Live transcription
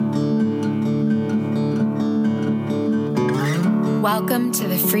Welcome to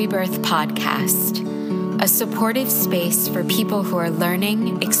the Free Birth Podcast, a supportive space for people who are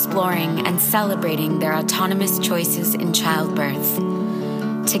learning, exploring, and celebrating their autonomous choices in childbirth.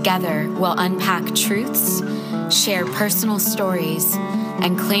 Together, we'll unpack truths, share personal stories,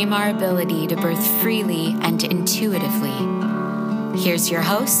 and claim our ability to birth freely and intuitively. Here's your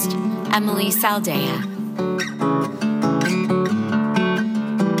host, Emily Saldea.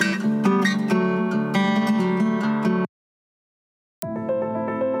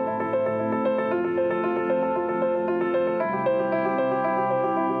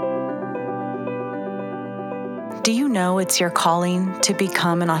 Do you know it's your calling to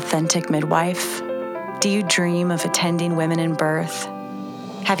become an authentic midwife? Do you dream of attending women in birth?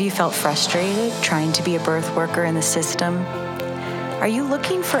 Have you felt frustrated trying to be a birth worker in the system? Are you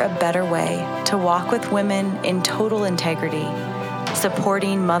looking for a better way to walk with women in total integrity,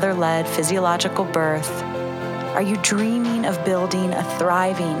 supporting mother-led physiological birth? Are you dreaming of building a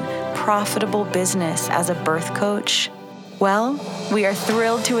thriving, profitable business as a birth coach? Well, we are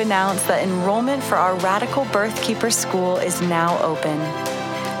thrilled to announce that enrollment for our Radical Birth Keeper School is now open.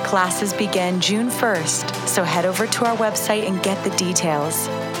 Classes begin June 1st, so head over to our website and get the details.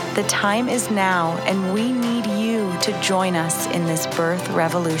 The time is now, and we need you to join us in this birth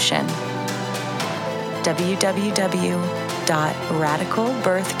revolution.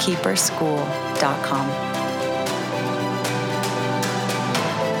 www.radicalbirthkeeperschool.com.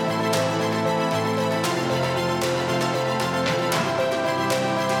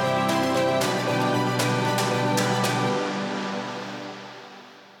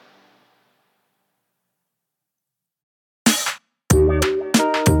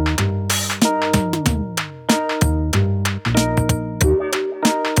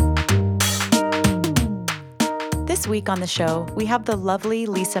 This week on the show, we have the lovely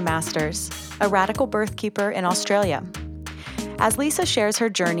Lisa Masters, a radical birth keeper in Australia. As Lisa shares her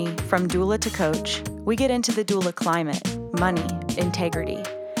journey from doula to coach, we get into the doula climate, money, integrity,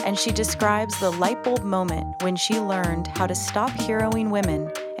 and she describes the light bulb moment when she learned how to stop heroing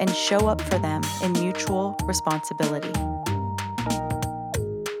women and show up for them in mutual responsibility.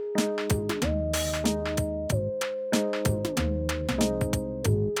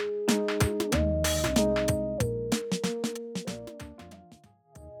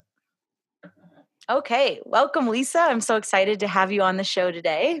 Okay, welcome, Lisa. I'm so excited to have you on the show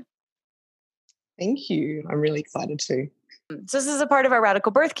today. Thank you. I'm really excited too. So this is a part of our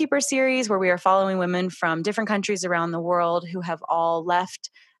Radical Birth Keeper series where we are following women from different countries around the world who have all left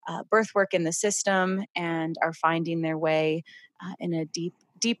birth work in the system and are finding their way in a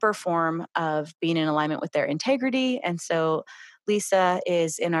deeper form of being in alignment with their integrity. And so Lisa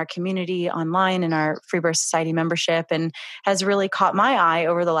is in our community online in our Free Birth Society membership and has really caught my eye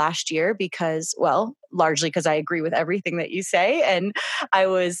over the last year because, well, largely because I agree with everything that you say. And I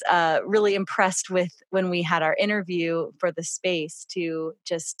was really impressed with when we had our interview for the space to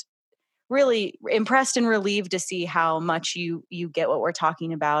just really impressed and relieved to see how much you get what we're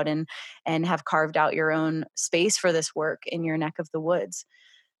talking about and have carved out your own space for this work in your neck of the woods.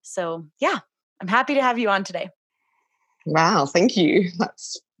 So yeah, I'm happy to have you on today. Wow, thank you.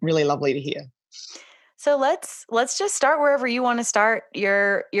 That's really lovely to hear. So let's just start wherever you want to start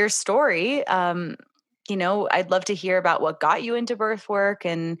your story. I'd love to hear about what got you into birth work,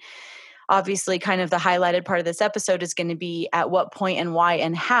 and obviously kind of the highlighted part of this episode is going to be at what point and why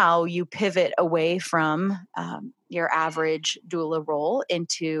and how you pivot away from your average doula role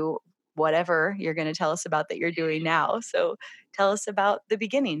into whatever you're going to tell us about that you're doing now. So tell us about the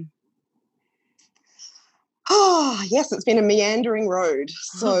beginning. Oh, yes, it's been a meandering road.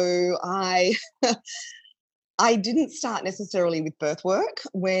 So I didn't start necessarily with birth work.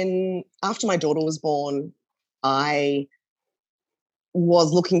 After my daughter was born, I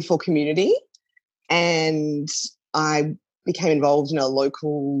was looking for community and I became involved in a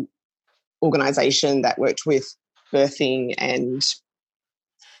local organisation that worked with birthing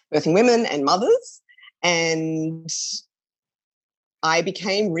women and mothers. And I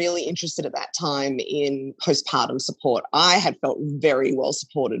became really interested at that time in postpartum support. I had felt very well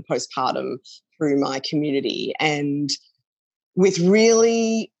supported postpartum through my community and with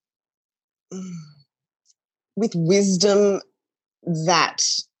wisdom that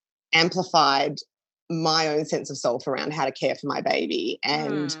amplified my own sense of self around how to care for my baby.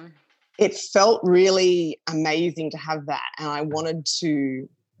 And it felt really amazing to have that. And I wanted to,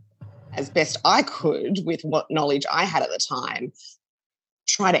 as best I could with what knowledge I had at the time,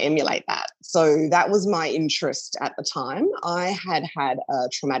 try to emulate that. So that was my interest at the time. I had had a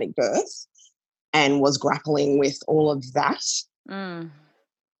traumatic birth and was grappling with all of that.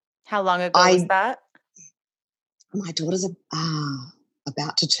 How long ago was that? my daughters are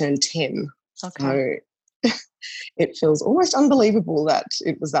about to turn 10. Okay. So it feels almost unbelievable that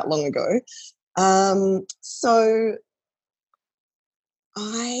it was that long ago. So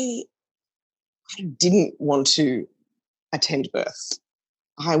I didn't want to attend births.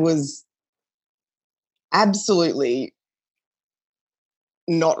 I was absolutely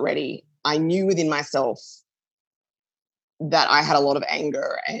not ready. I knew within myself that I had a lot of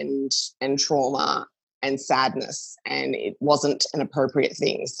anger and trauma and sadness, and it wasn't an appropriate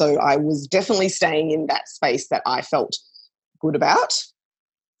thing. So I was definitely staying in that space that I felt good about,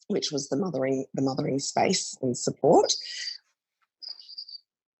 which was the mothering space and support.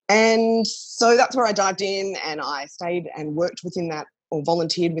 And so that's where I dived in, and I stayed and worked within that, or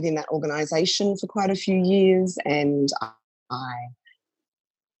volunteered within that organisation for quite a few years. And I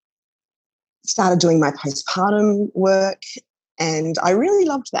started doing my postpartum work, and I really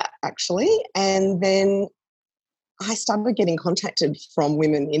loved that, actually. And then I started getting contacted from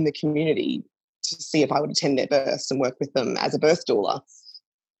women in the community to see if I would attend their births and work with them as a birth doula.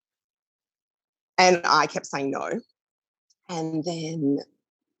 And I kept saying no. And then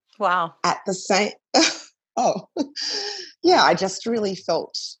wow, at the same, I just really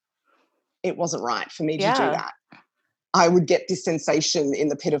felt it wasn't right for me to do that. I would get this sensation in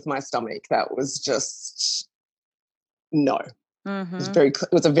the pit of my stomach that was just no. Mm-hmm. It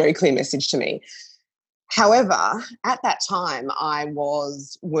was a very clear message to me. However, at that time, I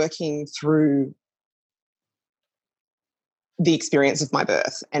was working through the experience of my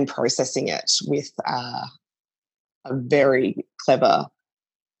birth and processing it with a very clever,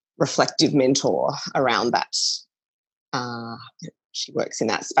 reflective mentor around that. She works in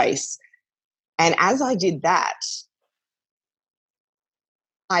that space. And as I did that,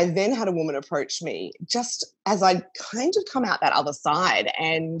 I then had a woman approach me just as I'd kind of come out that other side,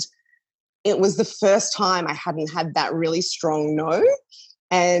 and it was the first time I hadn't had that really strong no.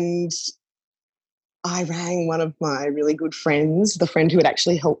 And I rang one of my really good friends, the friend who had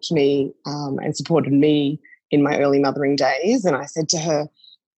actually helped me and supported me in my early mothering days. And I said to her,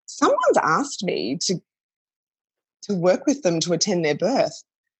 someone's asked me to work with them to attend their birth.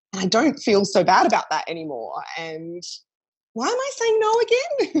 And I don't feel so bad about that anymore. And why am I saying no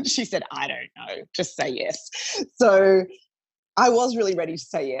again? She said, I don't know, just say yes. So I was really ready to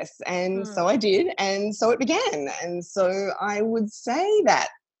say yes. And so I did. And so it began. And so I would say that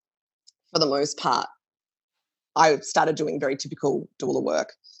for the most part, I started doing very typical doula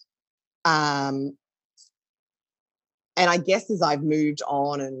work. And I guess as I've moved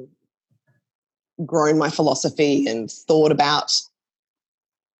on and grown my philosophy and thought about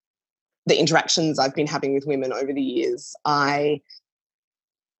the interactions I've been having with women over the years, I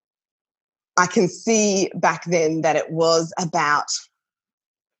can see back then that it was about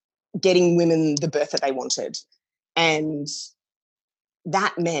getting women the birth that they wanted. And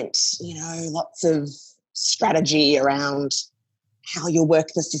that meant, lots of strategy around how you work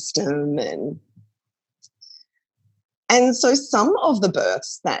the system. And so some of the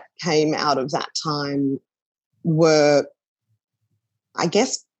births that came out of that time were, I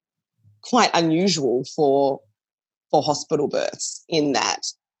guess, quite unusual for hospital births, in that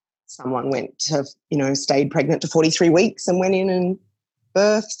someone went to, stayed pregnant to 43 weeks and went in and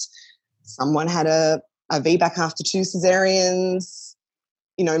birthed. Someone had a VBAC after 2 cesareans,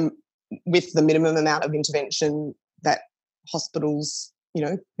 with the minimum amount of intervention that hospitals,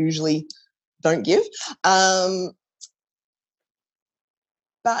 usually don't give.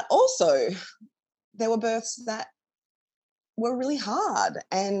 But also there were births that were really hard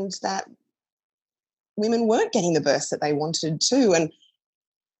and that women weren't getting the births that they wanted to. And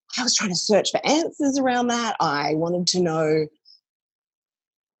I was trying to search for answers around that. I wanted to know,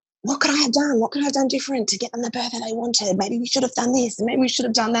 what could I have done? What could I have done different to get them the birth that they wanted? Maybe we should have done this and maybe we should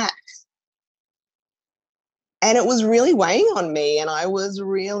have done that. And it was really weighing on me, and I was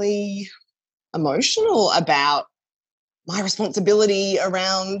really emotional about my responsibility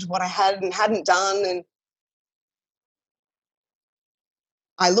around what I had and hadn't done. And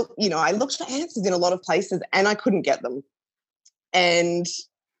I looked for answers in a lot of places and I couldn't get them. And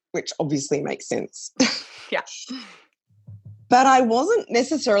which obviously makes sense. Yeah. But I wasn't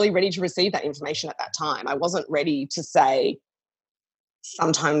necessarily ready to receive that information at that time. I wasn't ready to say,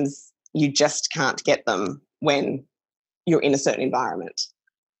 sometimes you just can't get them when you're in a certain environment.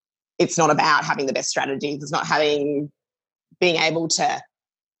 It's not about having the best strategies. It's not being able to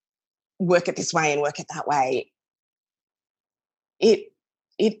work it this way and work it that way. It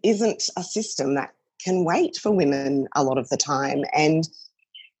isn't a system that can wait for women a lot of the time. And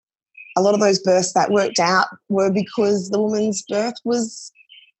a lot of those births that worked out were because the woman's birth was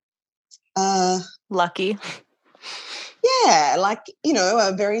lucky. Yeah, like,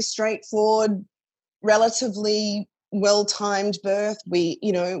 a very straightforward, relatively well-timed birth. We,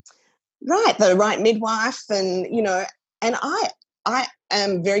 right, the right midwife, and, and I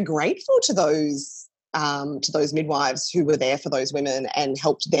am very grateful to those midwives who were there for those women and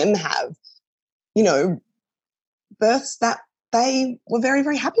helped them have, births that they were very,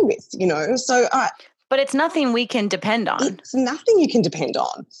 very happy with, So but it's nothing we can depend on. It's nothing you can depend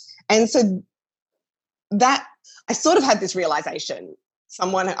on. And so that I sort of had this realization.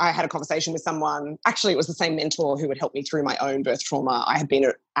 I had a conversation with someone, actually it was the same mentor who had helped me through my own birth trauma. I had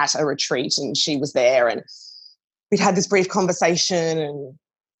been at a retreat and she was there, and we'd had this brief conversation and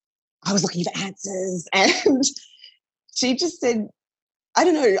I was looking for answers, and she just said, I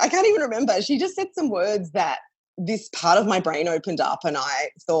don't know, I can't even remember. She just said some words that this part of my brain opened up, and I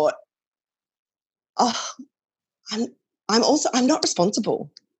thought, oh, I'm not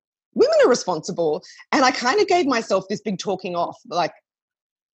responsible. Women are responsible. And I kind of gave myself this big talking off,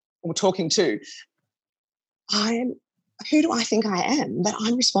 or talking to. Who do I think I am that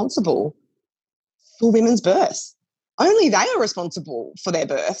I'm responsible for women's births? Only they are responsible for their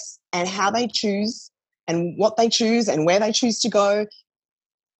births and how they choose and what they choose and where they choose to go.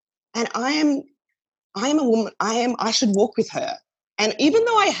 And I am a woman. I should walk with her. And even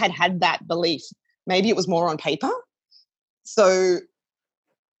though I had that belief, maybe it was more on paper. So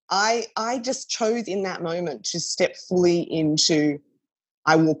I just chose in that moment to step fully into,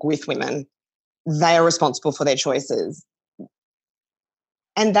 I walk with women. They are responsible for their choices.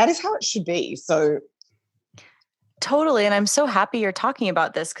 And that is how it should be. So totally. And I'm so happy you're talking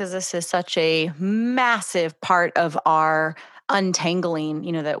about this, because this is such a massive part of our untangling,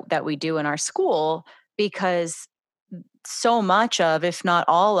 that we do in our school, because so much of, if not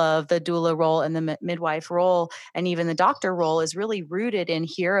all of, the doula role and the midwife role and even the doctor role is really rooted in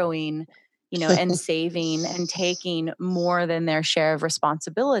heroing, and saving and taking more than their share of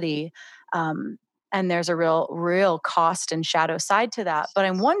responsibility. And there's a real cost and shadow side to that. But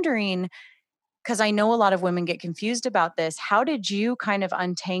I'm wondering, because I know a lot of women get confused about this, how did you kind of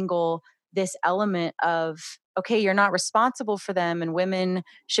untangle this element of, okay, you're not responsible for them and women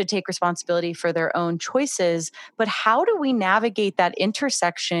should take responsibility for their own choices, but how do we navigate that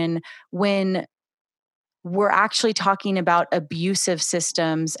intersection when we're actually talking about abusive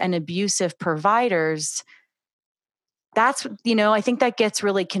systems and abusive providers? That's, I think that gets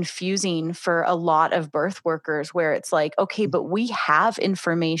really confusing for a lot of birth workers, where it's like, okay, but we have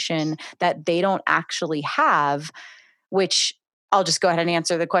information that they don't actually have, which I'll just go ahead and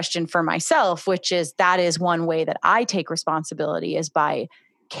answer the question for myself, which is, that is one way that I take responsibility, is by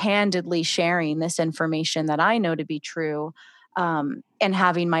candidly sharing this information that I know to be true, and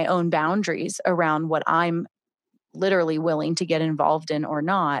having my own boundaries around what I'm literally willing to get involved in or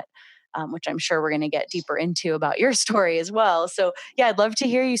not. Which I'm sure we're going to get deeper into about your story as well. So yeah, I'd love to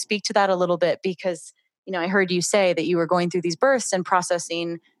hear you speak to that a little bit, because, I heard you say that you were going through these births and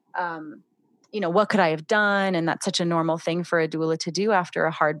processing, what could I have done? And that's such a normal thing for a doula to do after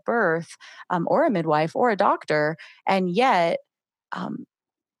a hard birth, or a midwife or a doctor. And yet,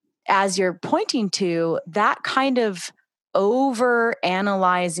 as you're pointing to, that kind of over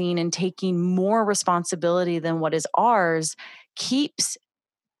analyzing and taking more responsibility than what is ours keeps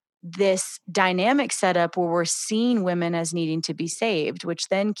this dynamic setup where we're seeing women as needing to be saved, which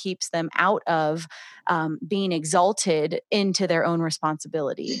then keeps them out of being exalted into their own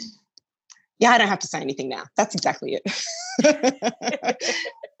responsibility. Yeah, I don't have to say anything now. That's exactly it.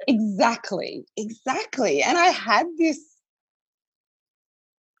 Exactly. And I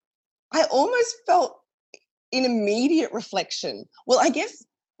almost felt an immediate reflection. Well, I guess,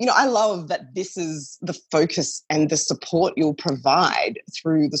 I love that this is the focus and the support you'll provide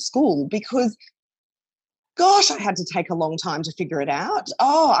through the school, because, gosh, I had to take a long time to figure it out.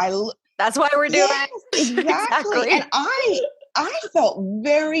 That's why we're doing it. Exactly. And I felt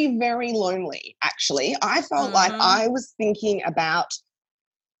very, very lonely, actually. I felt like I was thinking about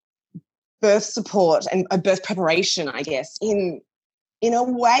birth support and birth preparation, I guess, in a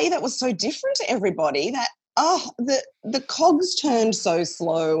way that was so different to everybody, that the cogs turned so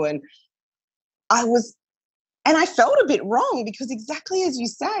slow, and I felt a bit wrong, because exactly as you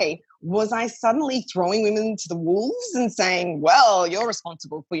say, was I suddenly throwing women to the wolves and saying, well, you're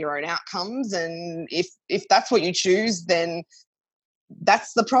responsible for your own outcomes, and if that's what you choose, then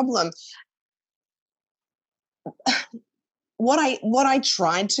that's the problem. What I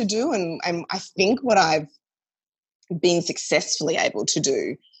tried to do, and I think what I've been successfully able to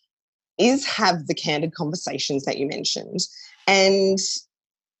do, is have the candid conversations that you mentioned, and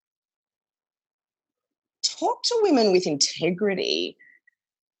talk to women with integrity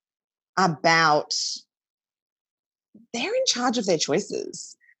about they're in charge of their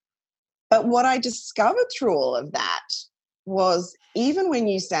choices. But what I discovered through all of that was, even when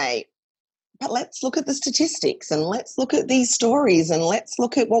you say, but let's look at the statistics and let's look at these stories and let's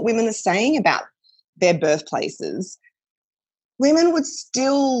look at what women are saying about their birthplaces, women would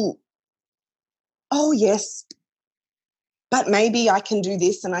still, oh, yes, but maybe I can do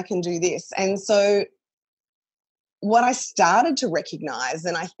this and I can do this. And so what I started to recognize,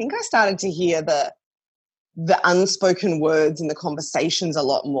 and I think I started to hear the unspoken words in the conversations a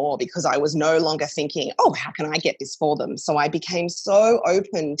lot more, because I was no longer thinking, oh, how can I get this for them? So I became so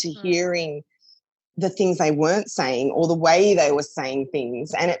open to hearing the things they weren't saying or the way they were saying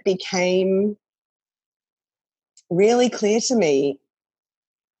things. And it became really clear to me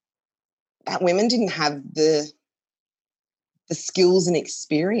that women didn't have the skills and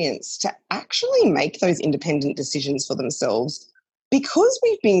experience to actually make those independent decisions for themselves, because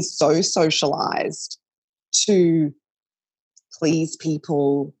we've been so socialized to please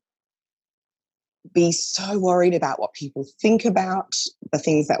people, be so worried about what people think about the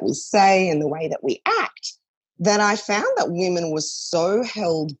things that we say and the way that we act, that I found that women were so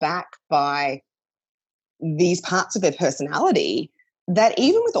held back by these parts of their personality that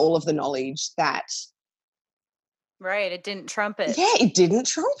even with all of the knowledge that right, it didn't trump it. Yeah, it didn't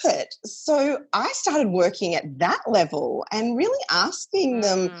trump it. So I started working at that level and really asking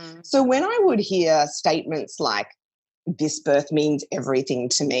them. So when I would hear statements like, this birth means everything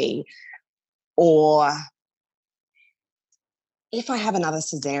to me, or if I have another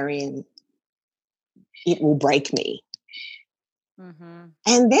cesarean, it will break me. Mm-hmm.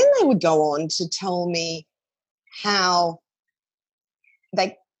 And then they would go on to tell me how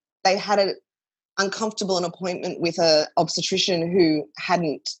they had an uncomfortable an appointment with an obstetrician who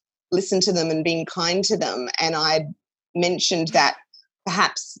hadn't listened to them and been kind to them. And I'd mentioned that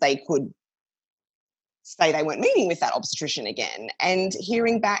perhaps they could say they weren't meeting with that obstetrician again, and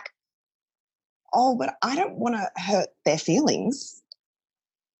hearing back, oh, but I don't want to hurt their feelings.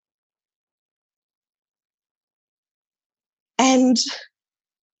 And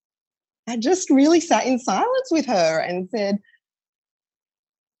I just really sat in silence with her and said,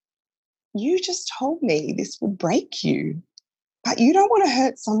 you just told me this will break you, but you don't want to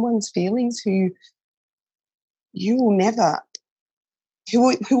hurt someone's feelings who will never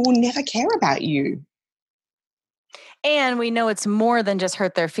care about you. And we know it's more than just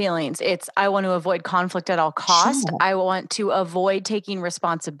hurt their feelings. It's, I want to avoid conflict at all costs. Sure. I want to avoid taking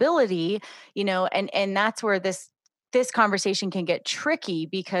responsibility, and that's where this conversation can get tricky,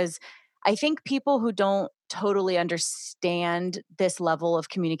 because I think people who don't totally understand this level of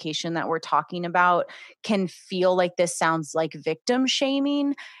communication that we're talking about can feel like this sounds like victim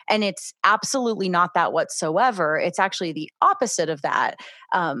shaming. And it's absolutely not that whatsoever. It's actually the opposite of that.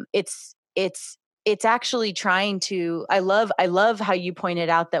 It's actually trying to, I love how you pointed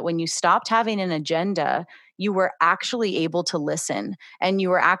out that when you stopped having an agenda, you were actually able to listen, and you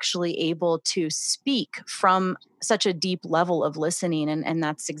were actually able to speak from such a deep level of listening. And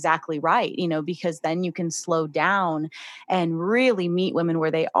that's exactly right, because then you can slow down and really meet women where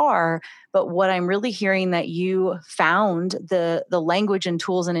they are. But what I'm really hearing that you found the language and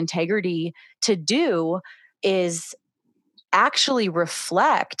tools and integrity to do is actually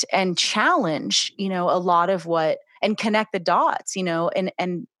reflect and challenge, a lot of what, and connect the dots,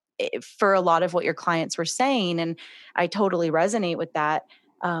 and for a lot of what your clients were saying. And I totally resonate with that.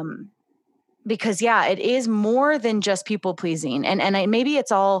 Because it is more than just people pleasing. And maybe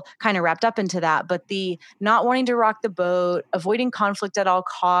it's all kind of wrapped up into that, but the not wanting to rock the boat, avoiding conflict at all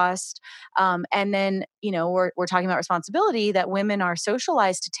cost. And then, we're talking about responsibility, that women are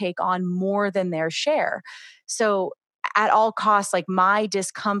socialized to take on more than their share. So at all costs, like my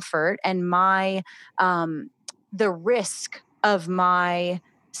discomfort and my, the risk of my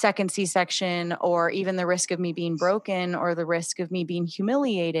second C-section, or even the risk of me being broken, or the risk of me being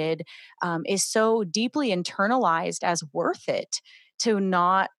humiliated, is so deeply internalized as worth it to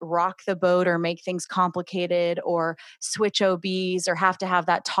not rock the boat or make things complicated or switch OBs or have to have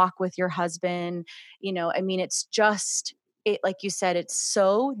that talk with your husband. It's just, like you said, it's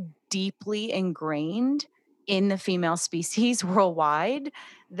so deeply ingrained in the female species worldwide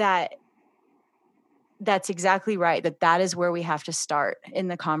that's exactly right. That is where we have to start in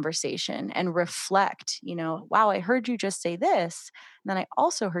the conversation and reflect, wow, I heard you just say this. And then I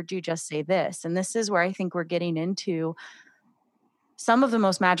also heard you just say this. And this is where I think we're getting into some of the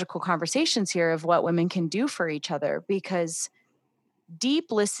most magical conversations here of what women can do for each other, because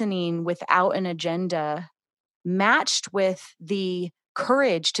deep listening without an agenda matched with the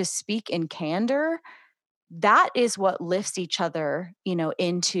courage to speak in candor, that is what lifts each other,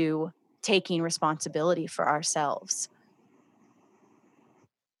 into taking responsibility for ourselves.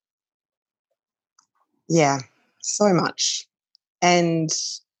 Yeah, so much. And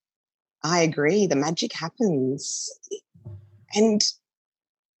I agree, the magic happens. And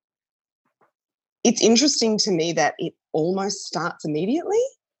it's interesting to me that it almost starts immediately.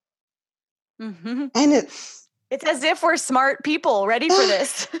 Mm-hmm. And it's as if we're smart people ready for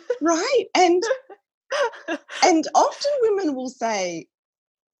this. Right. And often women will say,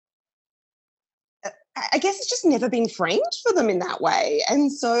 I guess it's just never been framed for them in that way. And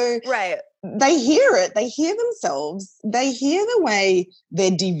so right. They hear it, they hear themselves, they hear the way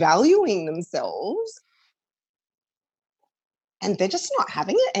they're devaluing themselves, and they're just not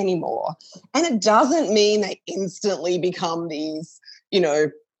having it anymore. And it doesn't mean they instantly become these,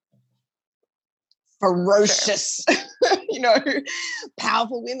 ferocious, sure.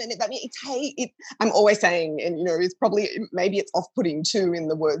 Powerful women. I mean, I'm always saying, and it's probably, maybe it's off-putting too in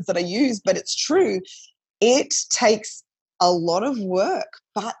the words that I use, but it's true. It takes a lot of work,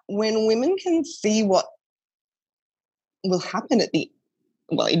 but when women can see what will happen it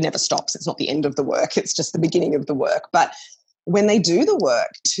never stops. It's not the end of the work. It's just the beginning of the work. But when they do the work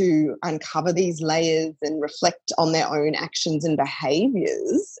to uncover these layers and reflect on their own actions and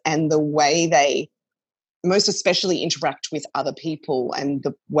behaviors and the way they most especially interact with other people and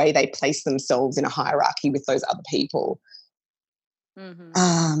the way they place themselves in a hierarchy with those other people.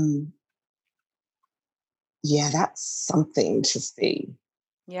 Mm-hmm. Yeah, that's something to see.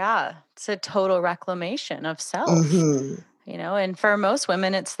 Yeah, it's a total reclamation of self. Mm-hmm. And for most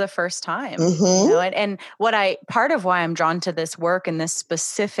women, it's the first time, mm-hmm. and part of why I'm drawn to this work and this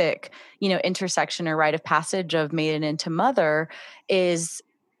specific, intersection or rite of passage of maiden into mother is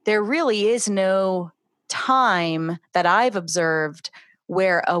there really is no time that I've observed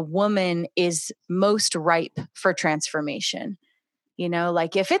where a woman is most ripe for transformation.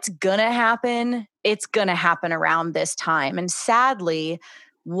 Like if it's gonna happen, it's gonna happen around this time. And sadly,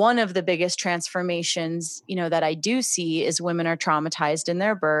 one of the biggest transformations, that I do see is women are traumatized in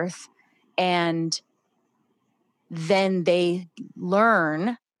their birth and then they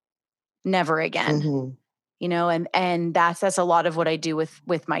learn never again. Mm-hmm. And that's a lot of what I do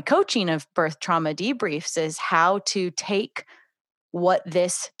with my coaching of birth trauma debriefs is how to take what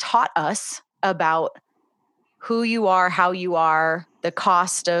this taught us about who you are, how you are, the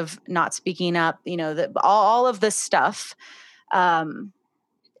cost of not speaking up, all of this stuff, and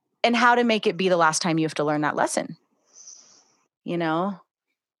how to make it be the last time you have to learn that lesson,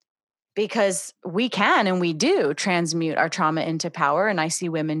 because we can and we do transmute our trauma into power. And I see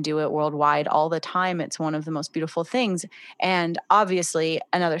women do it worldwide all the time. It's one of the most beautiful things. And obviously,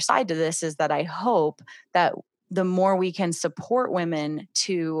 another side to this is that I hope that the more we can support women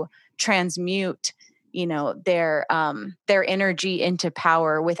to transmute their energy into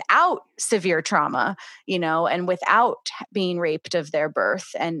power without severe trauma, and without being raped of their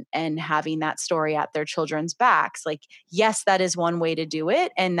birth and having that story at their children's backs. Like, yes, that is one way to do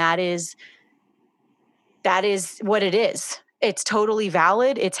it. And that is what it is. It's totally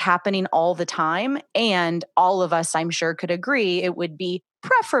valid. It's happening all the time. And all of us, I'm sure, could agree it would be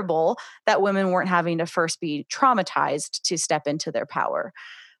preferable that women weren't having to first be traumatized to step into their power.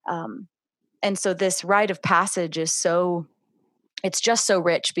 And so this rite of passage it's just so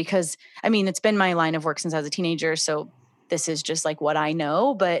rich because, it's been my line of work since I was a teenager. So this is just like what I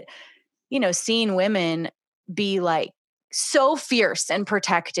know. But, seeing women be like so fierce and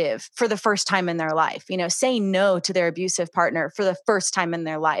protective for the first time in their life, saying no to their abusive partner for the first time in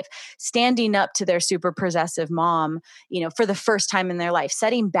their life, standing up to their super possessive mom, for the first time in their life,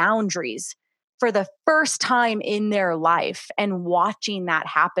 setting boundaries for the first time in their life and watching that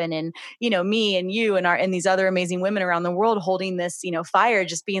happen. And, me and you and these other amazing women around the world holding this, fire,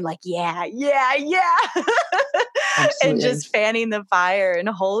 just being like, yeah. And just fanning the fire and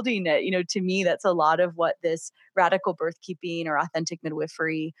holding it. To me, that's a lot of what this radical birth keeping or authentic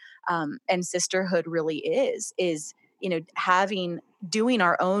midwifery and sisterhood really is, doing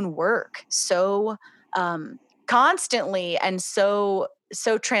our own work so constantly and so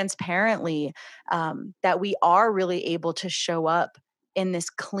transparently that we are really able to show up in this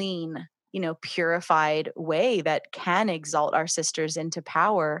clean, purified way that can exalt our sisters into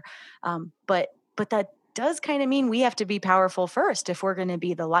power. But that does kind of mean we have to be powerful first if we're going to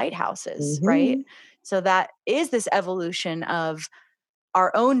be the lighthouses, mm-hmm. right? So that is this evolution of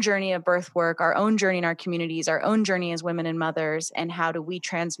our own journey of birth work, our own journey in our communities, our own journey as women and mothers, and how do we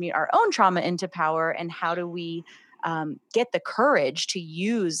transmute our own trauma into power, and how do we get the courage to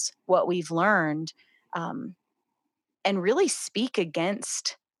use what we've learned and really speak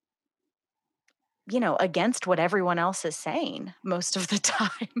against what everyone else is saying most of the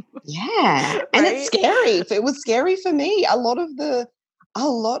time. Yeah. Right? And it's scary. It was scary for me. A lot of the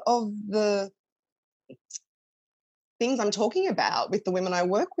things I'm talking about with the women I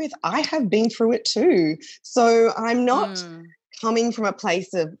work with, I have been through it too. So I'm not coming from a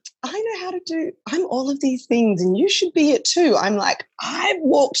place of, I know how to do, I'm all of these things and you should be it too. I'm like, I've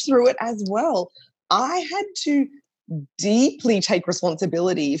walked through it as well. I had to deeply take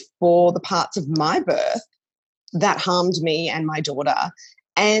responsibility for the parts of my birth that harmed me and my daughter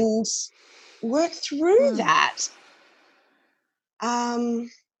and work through that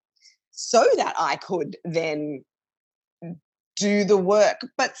so that I could then do the work.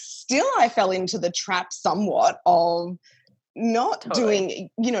 But still I fell into the trap somewhat of not doing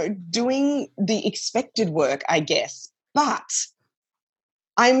the expected work, I guess. But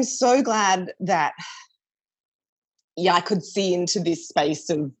I'm so glad that, I could see into this space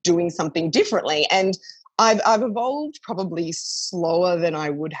of doing something differently. And I've evolved probably slower than I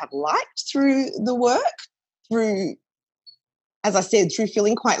would have liked through the work, through, as I said, through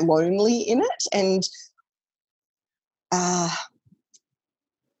feeling quite lonely in it. And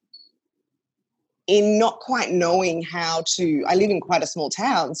in not quite knowing how to, I live in quite a small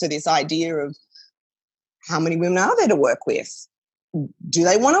town, so this idea of how many women are there to work with? Do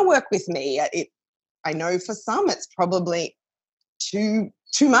they want to work with me? I know for some it's probably too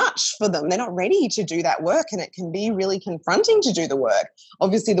much for them. They're not ready to do that work, and it can be really confronting to do the work.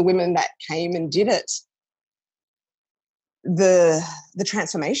 Obviously, the women that came and did it, the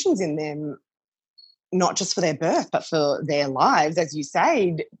transformations in them, not just for their birth, but for their lives, as you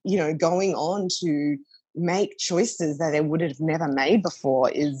say, going on to make choices that they would have never made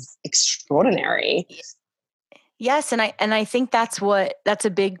before is extraordinary. Yes. And I think that's a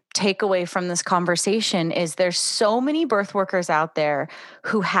big takeaway from this conversation is there's so many birth workers out there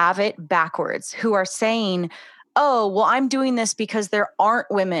who have it backwards, who are saying, oh, well, I'm doing this because there aren't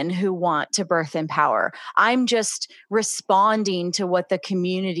women who want to birth in power. I'm just responding to what the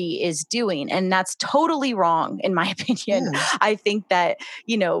community is doing. And that's totally wrong, in my opinion. Yeah. I think that,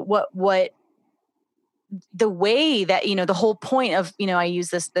 what the way that, the whole point of, I use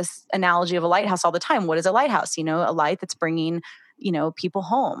this analogy of a lighthouse all the time. What is a lighthouse? A light that's bringing, people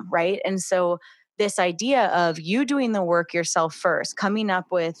home. Right. And so this idea of you doing the work yourself first, coming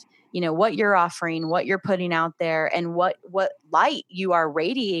up with, what you're offering, what you're putting out there, and what light you are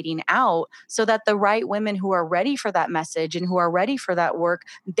radiating out, so that the right women who are ready for that message and who are ready for that work,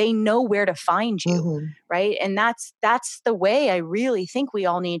 they know where to find you. Mm-hmm. Right. And that's the way I really think we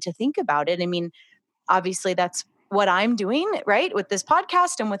all need to think about it. I mean, obviously that's what I'm doing, right, with this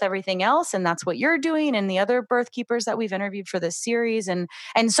podcast and with everything else. And that's what you're doing and the other birth keepers that we've interviewed for this series, and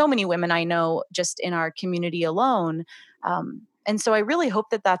so many women I know just in our community alone. And so I really hope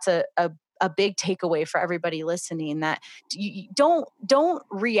that that's a big takeaway for everybody listening, that you don't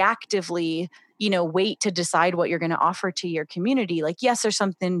reactively, wait to decide what you're going to offer to your community. Like, yes, there's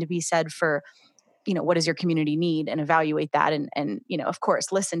something to be said for, what does your community need, and evaluate that. And of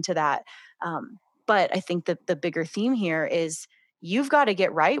course, listen to that. But I think that the bigger theme here is you've got to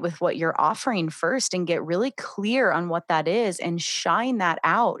get right with what you're offering first and get really clear on what that is and shine that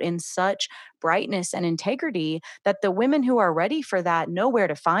out in such brightness and integrity that the women who are ready for that know where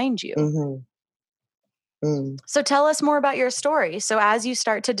to find you. Mm-hmm. Mm. So tell us more about your story. So as you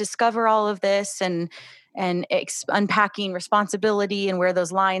start to discover all of this and unpacking responsibility and where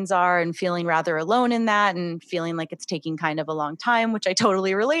those lines are, and feeling rather alone in that, and feeling like it's taking kind of a long time, which I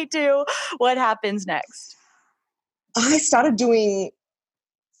totally relate to, what happens next? I started doing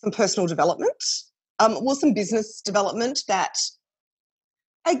some personal development, some business development that,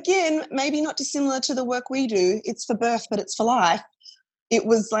 again, maybe not dissimilar to the work we do. It's for birth, but it's for life. It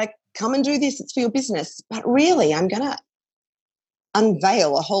was like, come and do this, it's for your business. But really, I'm going to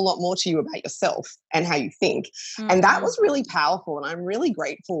unveil a whole lot more to you about yourself and how you think. Mm-hmm. And that was really powerful. And I'm really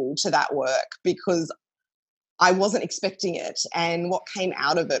grateful to that work, because I wasn't expecting it. And what came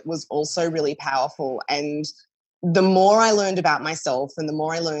out of it was also really powerful. And the more I learned about myself, and the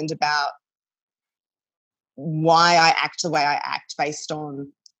more I learned about why I act the way I act based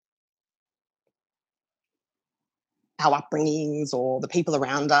on our upbringings or the people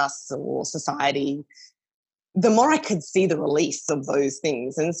around us or society, the more I could see the release of those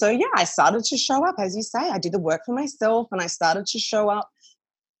things. And so, I started to show up, as you say. I did the work for myself, and I started to show up.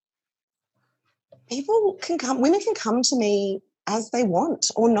 Women can come to me as they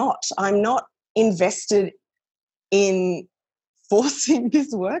want or not. I'm not invested in forcing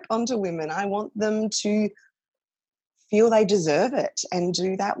this work onto women. I want them to feel they deserve it and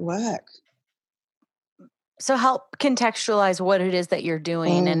do that work. So help contextualize what it is that you're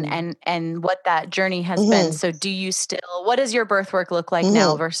doing and what that journey has been. So what does your birth work look like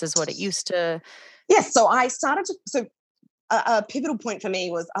now versus what it used to? Yes. So I started to, a pivotal point for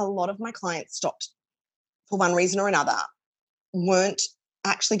me was a lot of my clients stopped for one reason or another, weren't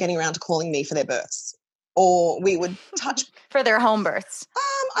actually getting around to calling me for their births, or we would touch for their home births.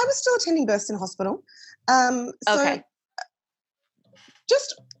 I was still attending births in hospital. So okay.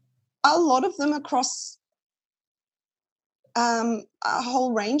 Just a lot of them across a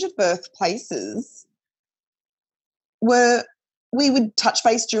whole range of birthplaces we would touch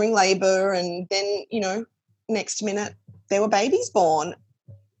base during labour, and then, next minute there were babies born,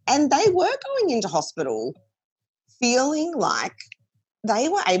 and they were going into hospital feeling like they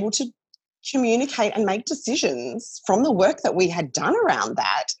were able to communicate and make decisions from the work that we had done around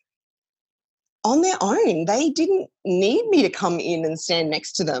that on their own. They didn't need me to come in and stand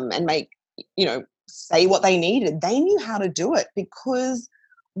next to them and make, say what they needed. They knew how to do it because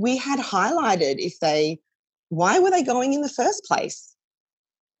we had highlighted why were they going in the first place?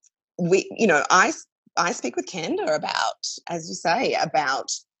 I speak with candor about, as you say, about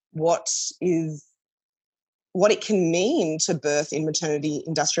what it can mean to birth in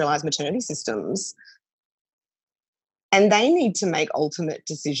industrialized maternity systems. And they need to make ultimate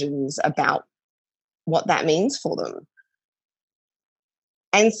decisions about what that means for them.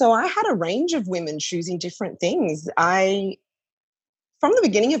 And so I had a range of women choosing different things. From the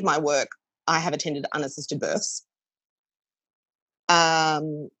beginning of my work, I have attended unassisted births.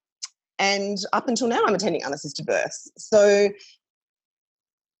 And up until now, I'm attending unassisted births. So,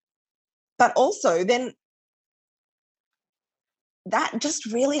 but also then that just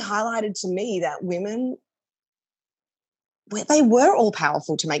really highlighted to me that women, they were all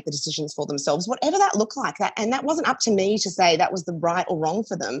powerful to make the decisions for themselves, whatever that looked like. And that wasn't up to me to say that was the right or wrong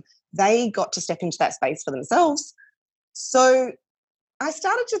for them. They got to step into that space for themselves. So I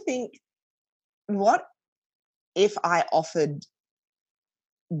started to think, what if I offered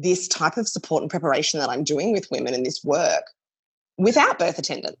this type of support and preparation that I'm doing with women in this work without birth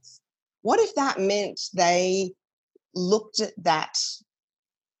attendants? What if that meant they looked at that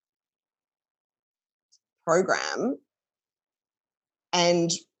program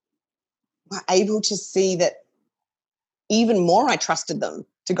and were able to see that even more I trusted them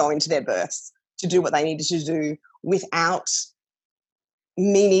to go into their births, to do what they needed to do without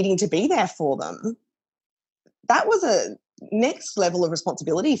me needing to be there for them? That was a next level of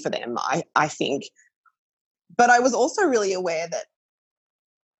responsibility for them, I think. But I was also really aware that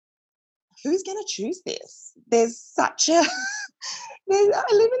who's going to choose this? There's such a... I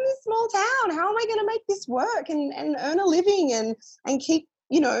live in this small town. How am I going to make this work and earn a living and keep,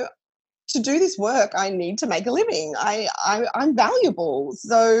 to do this work, I need to make a living. I'm valuable.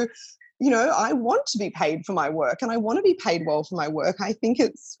 So, I want to be paid for my work, and I want to be paid well for my work. I think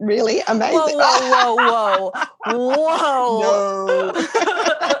it's really amazing. Whoa. No.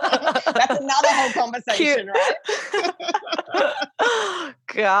 That's another whole conversation, right?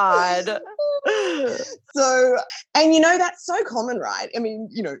 God. So, and that's so common, right? I mean,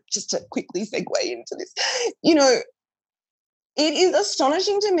 just to quickly segue into this, it is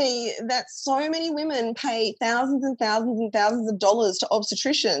astonishing to me that so many women pay thousands and thousands and thousands of dollars to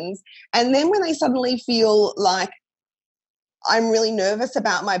obstetricians, and then when they suddenly feel like, I'm really nervous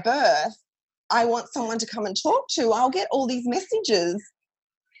about my birth, I want someone to come and talk to, I'll get all these messages.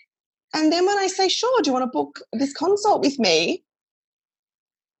 And then when I say, sure, do you want to book this consult with me?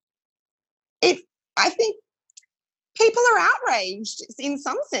 I think people are outraged in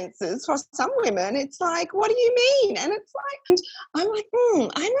some senses. For some women, it's like, what do you mean? And it's like, I'm like,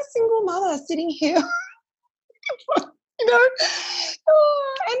 I'm a single mother sitting here, and I've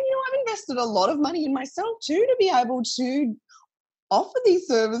invested a lot of money in myself too to be able to offer these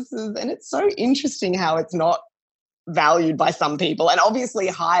services. And it's so interesting how it's not valued by some people and obviously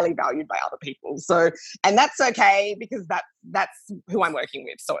highly valued by other people. So, and that's okay because that's who I'm working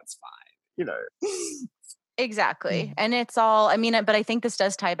with. So it's fine, Exactly. And it's all, but I think this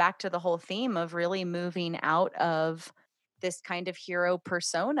does tie back to the whole theme of really moving out of this kind of hero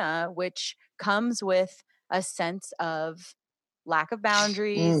persona, which comes with a sense of lack of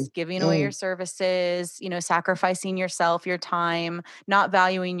boundaries, giving away your services, sacrificing yourself, your time, not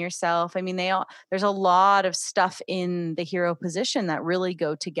valuing yourself. There's a lot of stuff in the hero position that really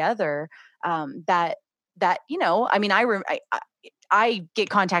go together. I get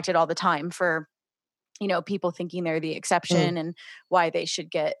contacted all the time for, people thinking they're the exception and why they should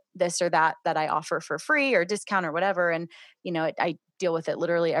get this or that I offer for free or discount or whatever. And, I deal with it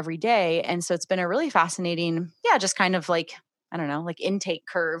literally every day. And so it's been a really fascinating, just kind of like, I don't know, like intake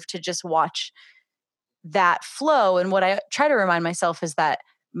curve to just watch that flow. And what I try to remind myself is that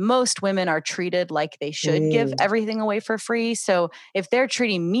most women are treated like they should give everything away for free. So if they're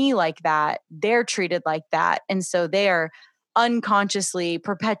treating me like that, they're treated like that. And so they are unconsciously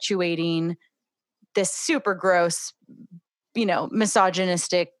perpetuating this super gross,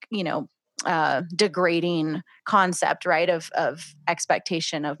 misogynistic, degrading concept, right, of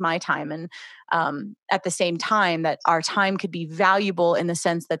expectation of my time. And at the same time, that our time could be valuable in the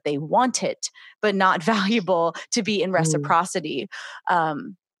sense that they want it, but not valuable to be in reciprocity.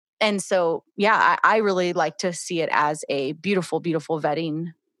 And so, yeah, I really like to see it as a beautiful, beautiful vetting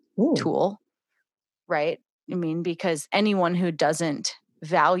tool, right? I mean, because anyone who doesn't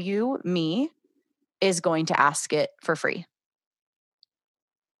value me is going to ask it for free.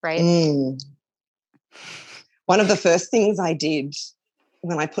 Right? One of the first things I did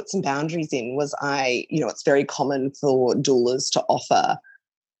when I put some boundaries in was it's very common for doulas to offer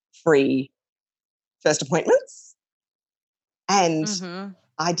free first appointments. And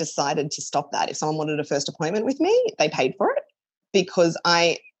I decided to stop that. If someone wanted a first appointment with me, they paid for it because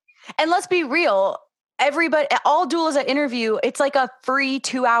And let's be real, all doulas that interview, it's like a free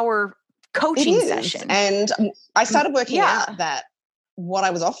 2-hour coaching session. And I started working out that what I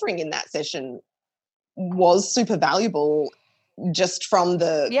was offering in that session was super valuable just from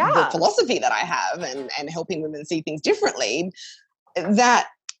the philosophy that I have and helping women see things differently. I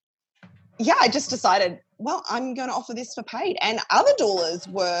just decided, well, I'm going to offer this for paid. And other doulas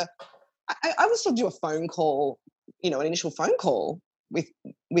I would still do a phone call, an initial phone call with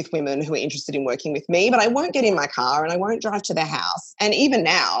women who are interested in working with me, but I won't get in my car and I won't drive to their house. And even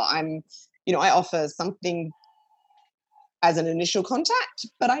now I offer something as an initial contact,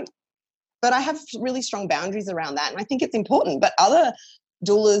 but I have really strong boundaries around that. And I think it's important. But other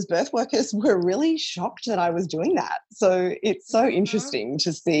doulas, birth workers were really shocked that I was doing that. So it's so interesting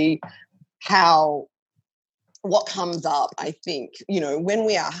to see what comes up, I think, when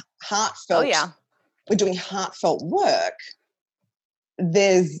we are heartfelt, we're doing heartfelt work,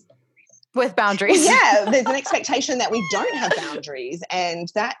 with boundaries. There's an expectation that we don't have boundaries, and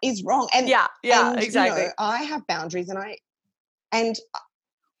that is wrong. And exactly. I have boundaries, and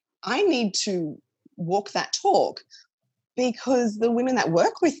I need to walk that talk because the women that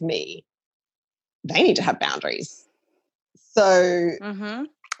work with me, they need to have boundaries. So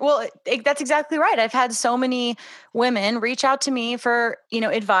Well, that's exactly right. I've had so many women reach out to me for,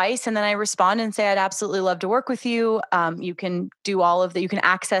 advice, and then I respond and say, I'd absolutely love to work with you. You can do all of that. You can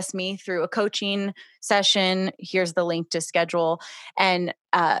access me through a coaching session. Here's the link to schedule. And,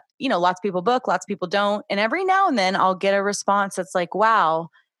 lots of people book, lots of people don't. And every now and then I'll get a response that's like, wow,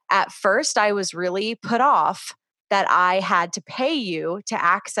 at first I was really put off that I had to pay you to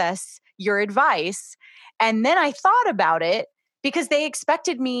access your advice. And then I thought about it, because they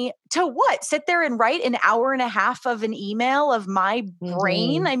expected me to sit there and write an hour and a half of an email of my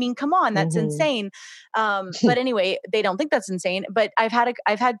brain. I mean, come on, that's insane. But anyway, they don't think that's insane. But I've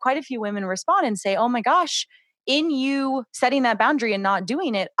had quite a few women respond and say, oh my gosh, in you setting that boundary and not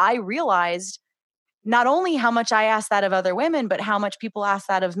doing it, I realized not only how much I asked that of other women, but how much people ask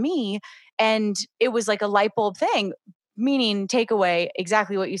that of me. And it was like a light bulb thing, meaning takeaway,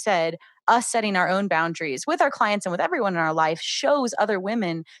 exactly what you said. Us setting our own boundaries with our clients and with everyone in our life shows other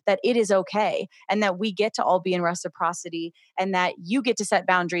women that it is okay, and that we get to all be in reciprocity, and that you get to set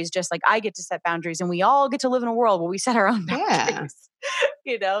boundaries just like I get to set boundaries, and we all get to live in a world where we set our own boundaries.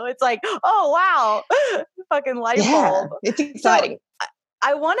 It's like, oh wow, fucking light bulb. It's exciting. So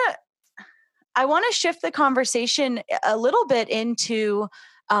I want to shift the conversation a little bit into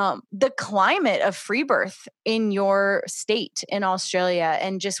the climate of free birth in your state in Australia,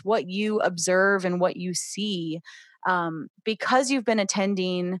 and just what you observe and what you see, because you've been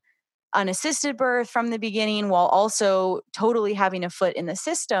attending unassisted birth from the beginning while also totally having a foot in the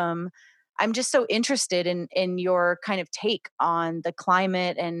system. I'm just so interested in your kind of take on the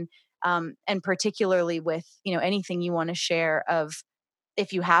climate, and particularly with anything you want to share of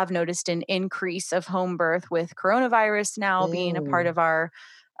if you have noticed an increase of home birth with coronavirus now being a part of our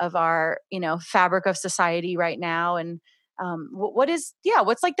fabric of society right now. And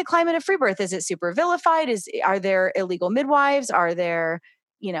what's like the climate of free birth? Is it super vilified? Are there illegal midwives? Are there,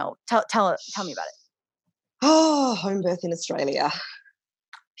 tell me about it. Oh, home birth in Australia.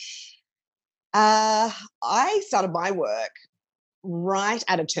 I started my work right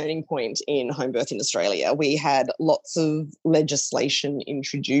at a turning point in home birth in Australia. We had lots of legislation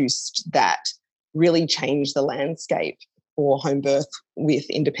introduced that really changed the landscape for home birth with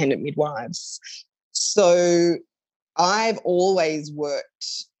independent midwives. So I've always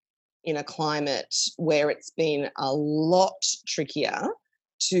worked in a climate where it's been a lot trickier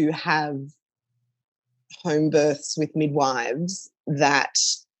to have home births with midwives that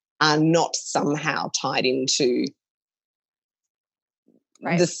are not somehow tied into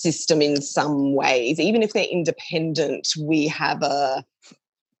the system in some ways. Even if they're independent, we have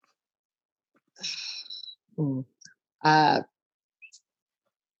a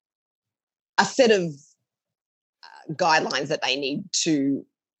set of guidelines that they need to,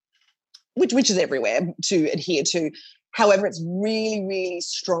 which is everywhere, to adhere to. However, it's really, really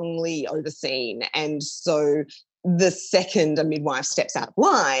strongly overseen. And so the second a midwife steps out of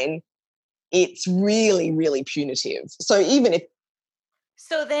line, it's really, really punitive. So even if...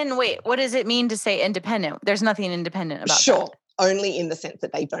 So then, wait, what does it mean to say independent? There's nothing independent about that. Sure, only in the sense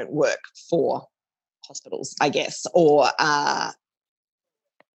that they don't work for hospitals, I guess, or...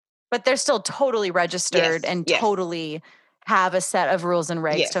 but they're still totally registered and totally have a set of rules and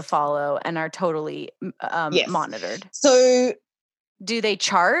regs to follow and are totally monitored. So do they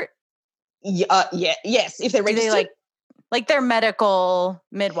chart? Yes. If they're registered. Do they like they're medical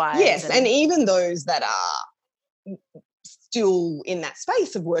midwives? Yes. And even those that are still in that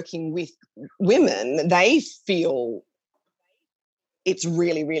space of working with women, they feel it's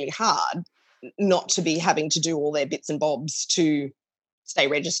really, really hard not to be having to do all their bits and bobs to stay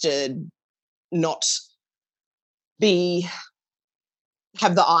registered, not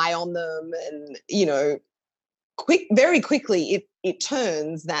have the eye on them. And, very quickly it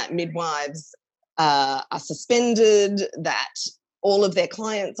turns that midwives are suspended, that all of their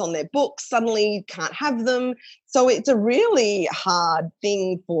clients on their books suddenly can't have them. So it's a really hard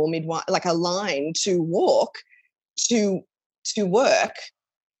thing for midwife, like a line to walk to work,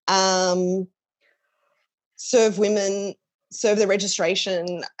 serve women, serve the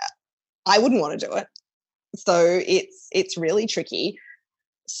registration. I wouldn't want to do it. So it's really tricky.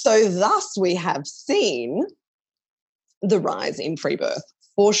 So thus we have seen the rise in free birth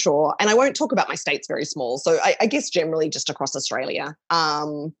for sure. And I won't talk about my state's very small. So I guess generally just across Australia.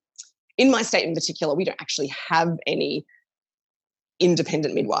 In my state in particular, we don't actually have any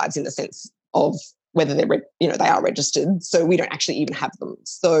independent midwives in the sense of whether they're, they are registered. So we don't actually even have them.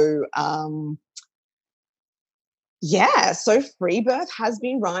 So, so free birth has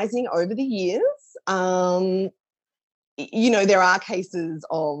been rising over the years. There are cases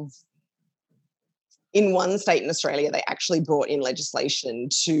of, in one state in Australia, they actually brought in legislation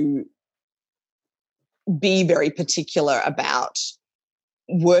to be very particular about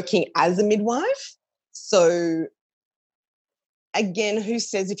working as a midwife. So again, who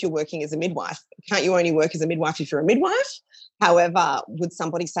says if you're working as a midwife? Can't you only work as a midwife if you're a midwife? However, would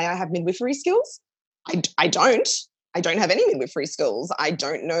somebody say I have midwifery skills? I don't. I don't have any midwifery skills. I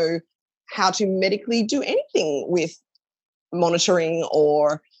don't know how to medically do anything with monitoring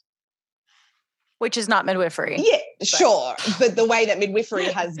or... Which is not midwifery. Yeah, sure. But the way that midwifery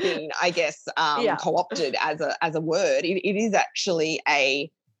has been, I guess, co-opted as a word, it is actually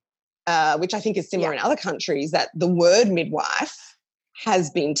which I think is similar in other countries, that the word midwife has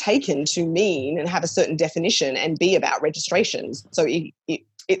been taken to mean and have a certain definition and be about registrations. So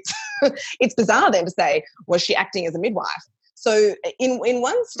it's it's bizarre then to say, was she acting as a midwife? So in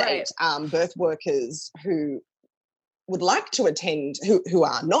one state, birth workers who would like to attend, who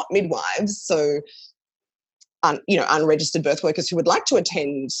are not midwives, so unregistered birth workers who would like to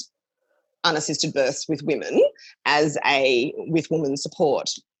attend unassisted births with women with women's support,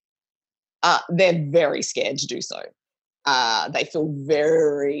 they're very scared to do so. They feel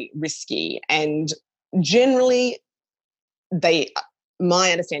very risky, and generally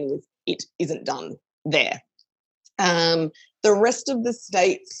my understanding is it isn't done there. The rest of the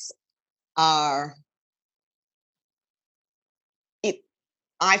states are...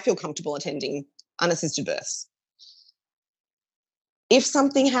 I feel comfortable attending unassisted births. If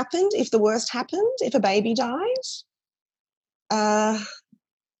something happened, if the worst happened, if a baby died, I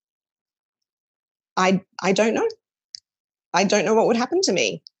don't know. I don't know what would happen to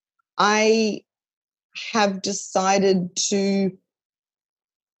me. I have decided to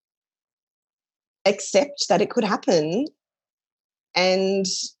accept that it could happen, and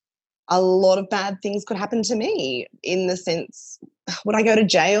a lot of bad things could happen to me, in the sense, would I go to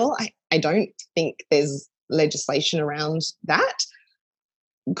jail? I don't think there's legislation around that.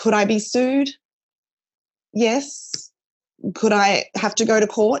 Could I be sued? Yes. Could I have to go to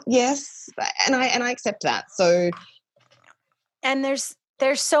court? Yes. And I accept that. So, and there's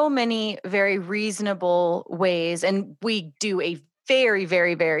so many very reasonable ways, and we do a very,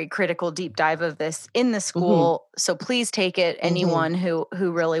 very, very critical deep dive of this in the school. Mm-hmm. So please take it, anyone who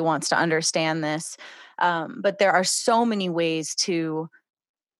really wants to understand this. But there are so many ways to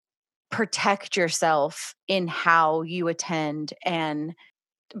protect yourself in how you attend.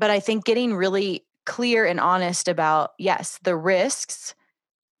 But I think getting really clear and honest about, yes, the risks,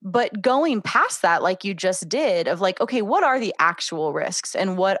 But going past that, like you just did, of like, okay, what are the actual risks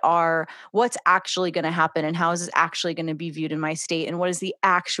and what's actually going to happen and how is this actually going to be viewed in my state and what is the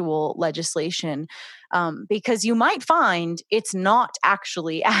actual legislation? Because you might find it's not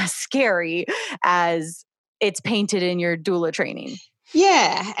actually as scary as it's painted in your doula training.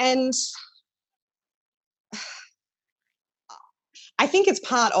 Yeah. And I think it's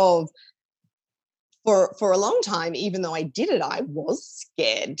part of, for a long time, even though I did it, I was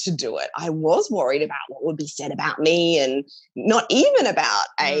scared to do it. I was worried about what would be said about me, and not even about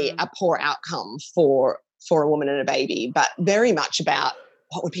a poor outcome for a woman and a baby, but very much about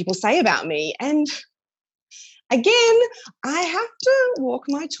what would people say about me. And again, I have to walk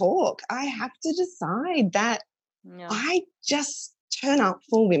my talk. I have to decide that I just turn up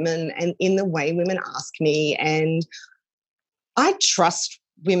for women and in the way women ask me, and I trust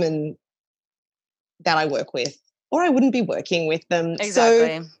women that I work with, or I wouldn't be working with them.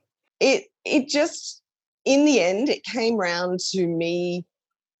 Exactly. So it just, in the end, it came round to me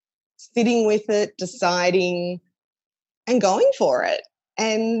sitting with it, deciding and going for it,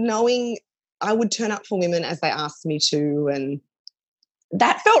 and knowing I would turn up for women as they asked me to. And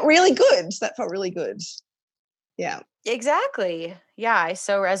that felt really good. Yeah. Exactly. Yeah, I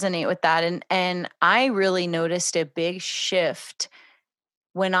so resonate with that. And I really noticed a big shift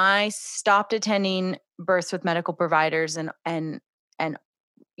when I stopped attending births with medical providers and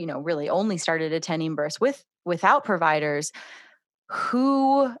really only started attending births without providers.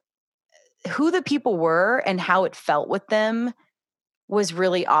 Who the people were and how it felt with them was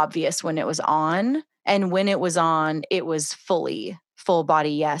really obvious when it was on. And when it was on, it was full body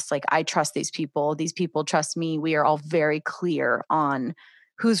yes. Like, I trust these people trust me. We are all very clear on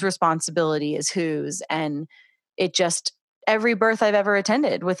whose responsibility is whose. And it just, every birth I've ever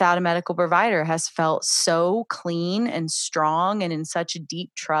attended without a medical provider has felt so clean and strong and in such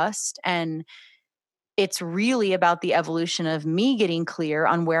deep trust. And it's really about the evolution of me getting clear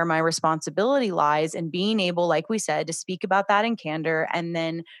on where my responsibility lies and being able, like we said, to speak about that in candor, and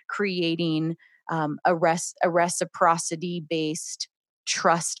then creating a reciprocity-based,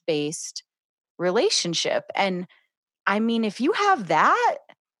 trust-based relationship. And I mean, if you have that,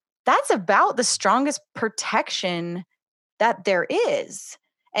 that's about the strongest protection that there is.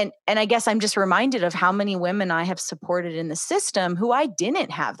 And I guess I'm just reminded of how many women I have supported in the system who I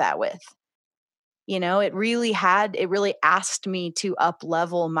didn't have that with. It really asked me to up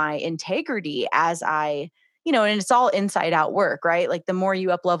level my integrity as and it's all inside out work, right? Like, the more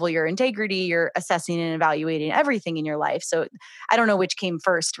you up level your integrity, you're assessing and evaluating everything in your life. So I don't know which came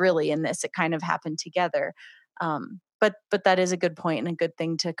first really in this. It kind of happened together. But that is a good point and a good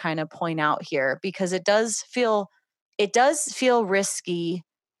thing to kind of point out here, because it does feel risky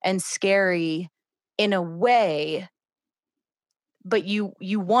and scary in a way, but you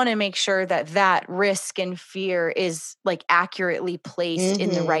want to make sure that risk and fear is like accurately placed in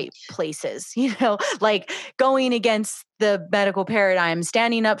the right places, like going against the medical paradigm,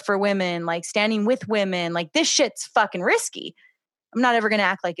 standing up for women, like standing with women, like this shit's fucking risky. I'm not ever going to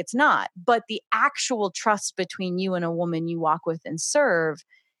act like it's not, but the actual trust between you and a woman you walk with and serve,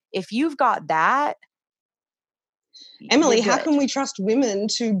 if you've got that, Emily, how can we trust women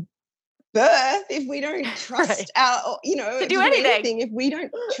to birth if we don't trust our, to do anything, if we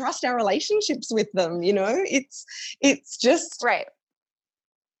don't trust our relationships with them? It's just right.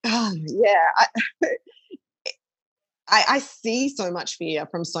 I see so much fear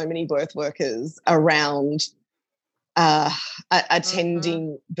from so many birth workers around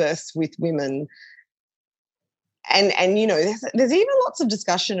attending births with women, and there's even lots of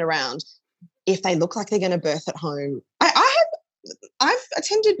discussion around if they look like they're going to birth at home. I've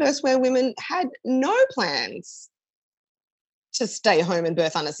attended births where women had no plans to stay home and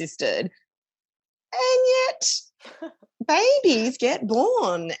birth unassisted, and yet babies get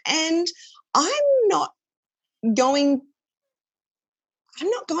born. And I'm not going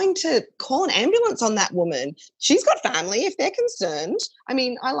to call an ambulance on that woman. She's got family if they're concerned. I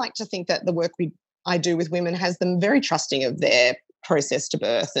mean, I like to think that the work I do with women has them very trusting of their process to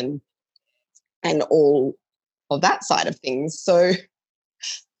birth and all of that side of things. So,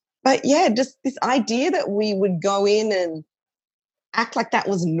 but yeah, just this idea that we would go in and act like that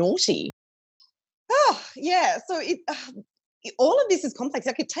was naughty. Oh, yeah. So all of this is complex.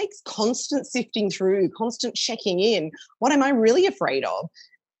 Like, it takes constant sifting through, constant checking in. What am I really afraid of?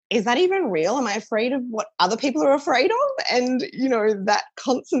 Is that even real? Am I afraid of what other people are afraid of? And, that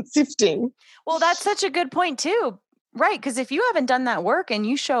constant sifting. Well, that's such a good point too. Right. Because if you haven't done that work and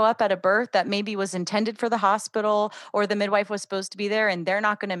you show up at a birth that maybe was intended for the hospital, or the midwife was supposed to be there and they're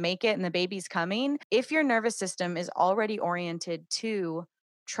not going to make it and the baby's coming, if your nervous system is already oriented to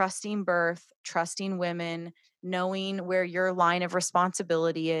trusting birth, trusting women, knowing where your line of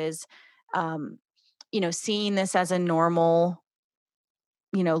responsibility is, seeing this as a normal,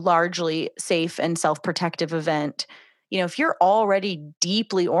 largely safe and self-protective event. If you're already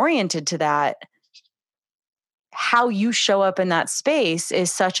deeply oriented to that, how you show up in that space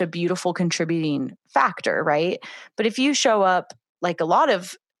is such a beautiful contributing factor, right? But if you show up like a lot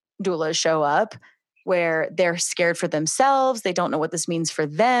of doulas show up, where they're scared for themselves, they don't know what this means for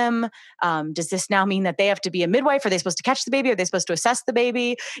them. Does this now mean that they have to be a midwife? Are they supposed to catch the baby? Are they supposed to assess the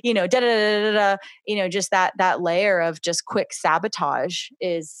baby? Just that layer of just quick sabotage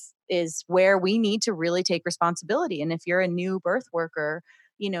is where we need to really take responsibility. And if you're a new birth worker,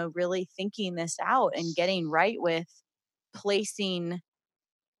 really thinking this out and getting right with placing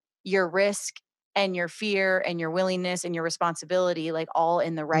your risk and your fear and your willingness and your responsibility, like all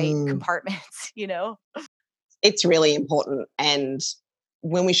in the right compartments, It's really important. And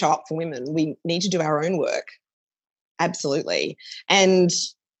when we show up for women, we need to do our own work. Absolutely. And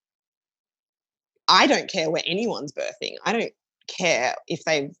I don't care where anyone's birthing. I don't care if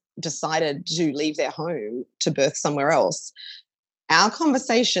they've decided to leave their home to birth somewhere else. Our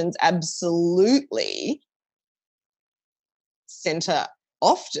conversations absolutely center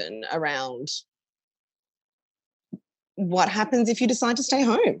often around what happens if you decide to stay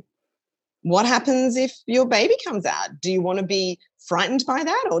home? What happens if your baby comes out? Do you want to be frightened by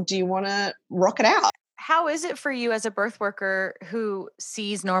that, or do you want to rock it out? How is it for you as a birth worker who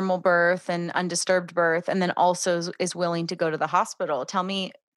sees normal birth and undisturbed birth and then also is willing to go to the hospital? Tell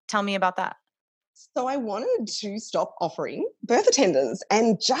me about that. So I wanted to stop offering birth attendants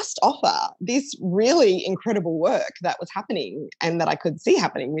and just offer this really incredible work that was happening and that I could see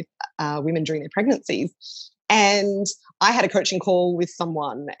happening with women during their pregnancies. And I had a coaching call with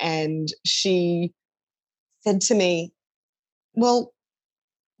someone, and she said to me, well,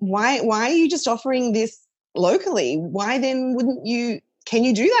 why are you just offering this locally? Why then can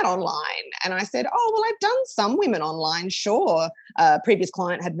you do that online? And I said, oh, well, I've done some women online, sure. A previous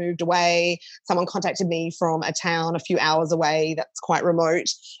client had moved away. Someone contacted me from a town a few hours away that's quite remote.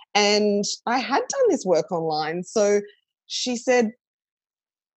 And I had done this work online. So she said,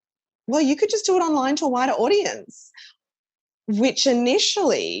 well, you could just do it online to a wider audience, which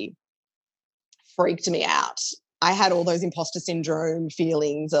initially freaked me out. I had all those imposter syndrome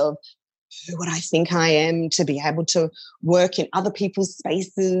feelings of, who would I think I am to be able to work in other people's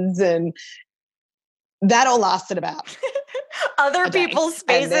spaces? And that all lasted about other people's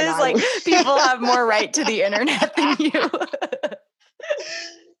spaces, like people have more right to the internet than you.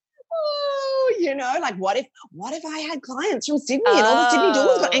 Like what if I had clients from Sydney and all the Sydney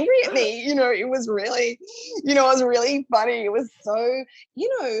doulas got angry at me? It was really, it was really funny. It was so,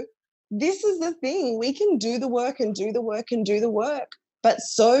 this is the thing. We can do the work and do the work and do the work. But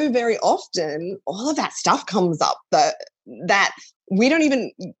so very often, all of that stuff comes up that we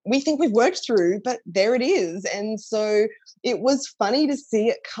think we've worked through, but there it is. And so it was funny to see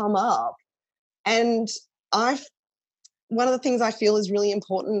it come up. And one of the things I feel is really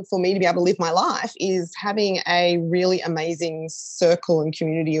important for me to be able to live my life is having a really amazing circle and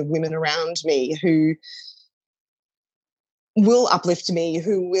community of women around me who will uplift me,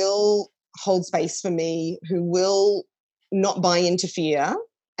 who will hold space for me, who will not buy into fear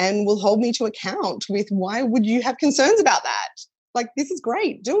and will hold me to account with, why would you have concerns about that? Like, this is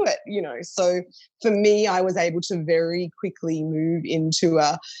great, do it, So for me, I was able to very quickly move into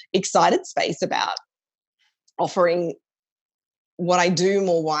a excited space about offering what I do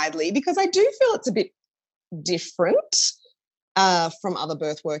more widely, because I do feel it's a bit different from other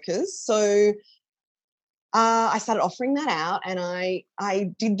birth workers. So I started offering that out, and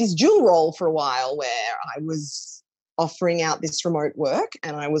I did this dual role for a while where I was offering out this remote work,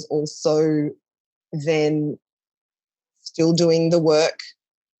 and I was also then still doing the work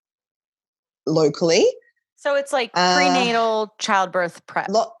locally. So it's like prenatal childbirth prep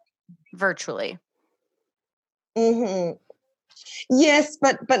virtually. Mm-hmm. Yes,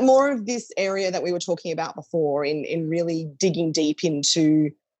 but more of this area that we were talking about before, in really digging deep into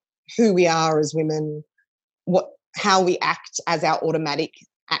who we are as women, how we act as our automatic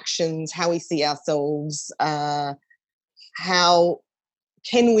actions, how we see ourselves, how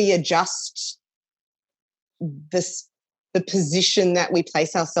can we adjust the position that we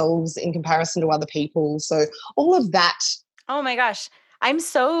place ourselves in comparison to other people. So all of that. Oh my gosh. I'm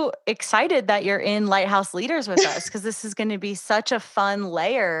so excited that you're in Lighthouse Leaders with us, because this is going to be such a fun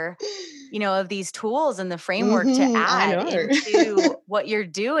layer, of these tools and the framework to add into what you're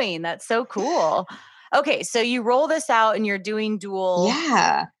doing. That's so cool. Okay, so you roll this out and you're doing dueling.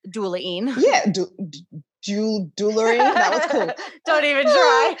 Yeah, dual doulaing. That was cool. Don't even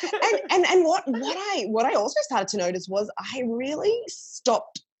try. and what I also started to notice was I really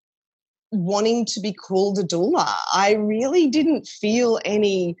stopped wanting to be called a doula. I really didn't feel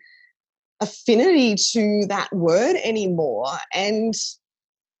any affinity to that word anymore. And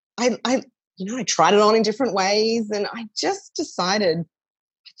I tried it on in different ways, and I just decided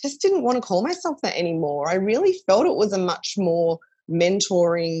I just didn't want to call myself that anymore. I really felt it was a much more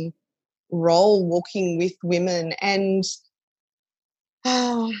mentoring role, walking with women, and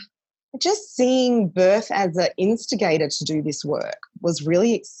just seeing birth as an instigator to do this work was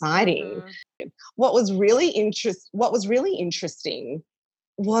really exciting. Mm-hmm. What was really interesting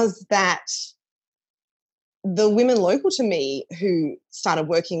was that the women local to me who started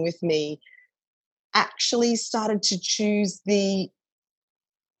working with me actually started to choose the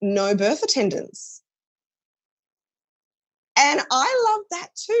no birth attendance. And I love that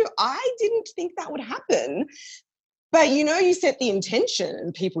too. I didn't think that would happen. But, you set the intention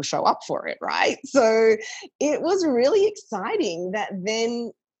and people show up for it, right? So it was really exciting that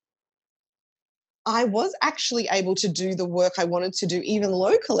then I was actually able to do the work I wanted to do even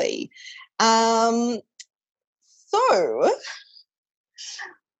locally. So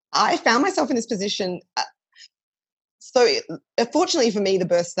I found myself in this position. Fortunately for me, the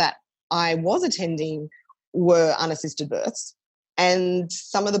births that I was attending were unassisted births. And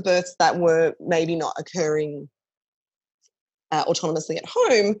some of the births that were maybe not occurring autonomously at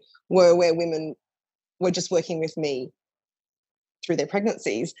home were where women were just working with me through their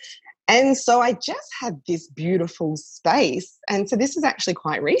pregnancies. And so I just had this beautiful space. And so this is actually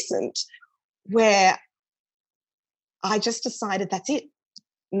quite recent, where I just decided that's it,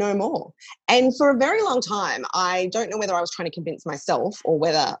 no more. And for a very long time, I don't know whether I was trying to convince myself or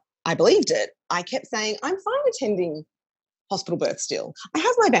whether I believed it, I kept saying, I'm fine attending hospital birth still. I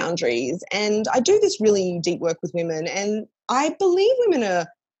have my boundaries and I do this really deep work with women, and I believe women are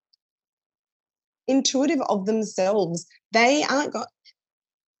intuitive of themselves. They aren't got,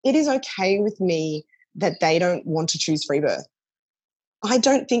 it is okay with me that they don't want to choose free birth. I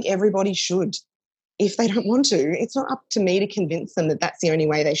don't think everybody should. If they don't want to, it's not up to me to convince them that that's the only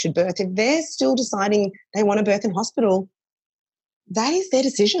way they should birth. If they're still deciding they want to birth in hospital, that is their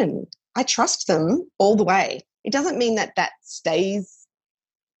decision. I trust them all the way. It doesn't mean that that stays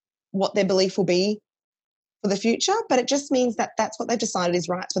what their belief will be for the future, but it just means that that's what they've decided is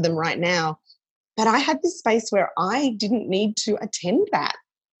right for them right now. But I had this space where I didn't need to attend that.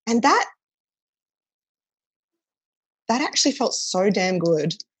 And that actually felt so damn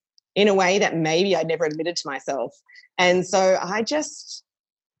good in a way that maybe I'd never admitted to myself. And so I just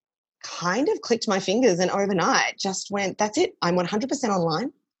kind of clicked my fingers and overnight just went, that's it. I'm 100%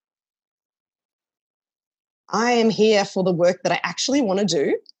 online. I am here for the work that I actually want to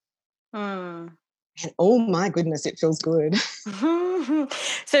do. And oh my goodness, it feels good.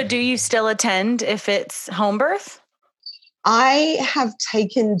 So do you still attend if it's home birth? I have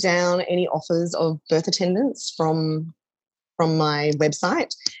taken down any offers of birth attendance from my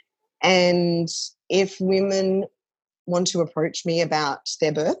website. And if women want to approach me about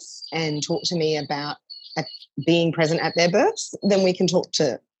their births and talk to me about being present at their births, then we can talk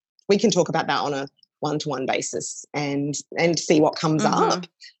about that on a one-to-one basis and see what comes up.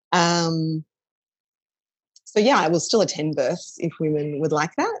 So yeah, I will still attend births if women would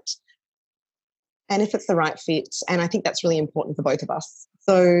like that, and if it's the right fit. And I think that's really important for both of us.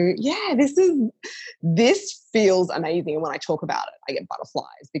 So yeah, this feels amazing. And when I talk about it, I get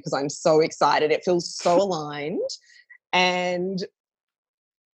butterflies because I'm so excited. It feels so aligned, and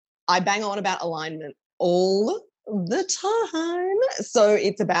I bang on about alignment all the time. So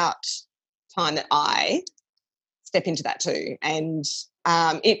it's about time that I step into that too. And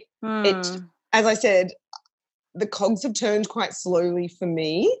it as I said, the cogs have turned quite slowly for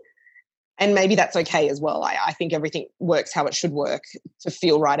me, and maybe that's okay as well. I think everything works how it should work to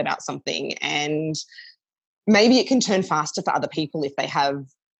feel right about something, and maybe it can turn faster for other people if they have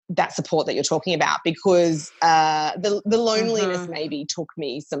that support that you're talking about, because the loneliness maybe took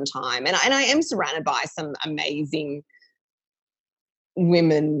me some time, and I am surrounded by some amazing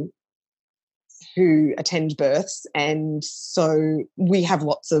women who attend births, and so we have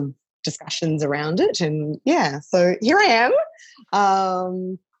lots of discussions around it. And yeah, so here I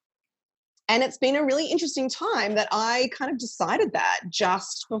am, and it's been a really interesting time that I kind of decided that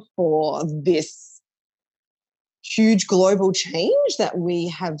just before this huge global change that we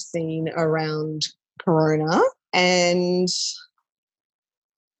have seen around Corona, and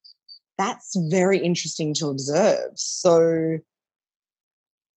that's very interesting to observe. So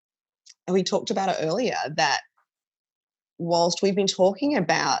we talked about it earlier, that whilst we've been talking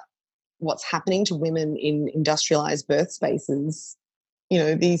about what's happening to women in industrialized birth spaces,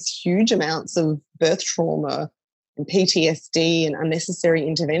 these huge amounts of birth trauma and PTSD and unnecessary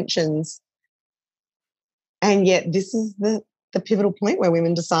interventions. And yet this is the pivotal point where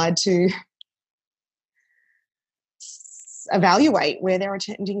women decide to evaluate where they're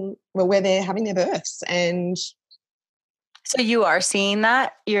where they're having their births. And so you are seeing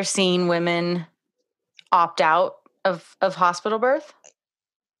that? You're seeing women opt out of hospital birth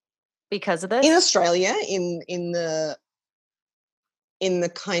because of this? In Australia, in the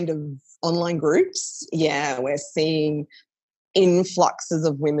kind of online groups, we're seeing influxes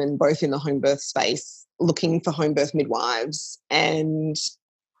of women both in the home birth space looking for home birth midwives and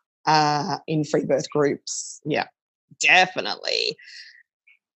in free birth groups. Yeah, definitely.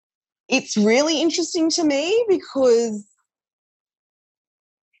 It's really interesting to me because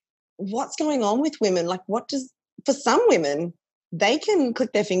what's going on with women? Like, for some women, they can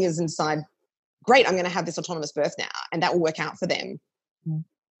click their fingers and decide, great, I'm going to have this autonomous birth now, and that will work out for them.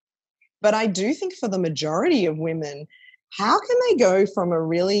 But I do think for the majority of women, how can they go from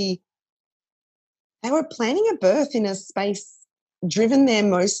they were planning a birth in a space driven there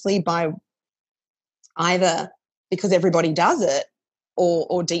mostly by either because everybody does it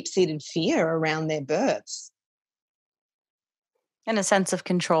or deep-seated fear around their births. And a sense of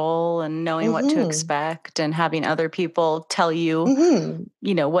control and knowing what to expect and having other people tell you,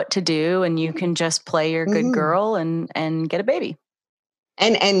 what to do, and you can just play your good girl and get a baby.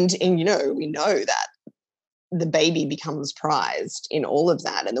 And we know that the baby becomes prized in all of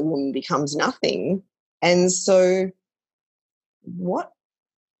that and the woman becomes nothing. And so what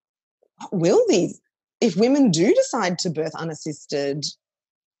will if women do decide to birth unassisted,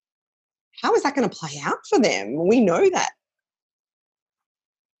 how is that going to play out for them? We know that.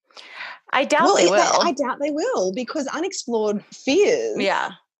 I doubt they will. I doubt they will, because unexplored fears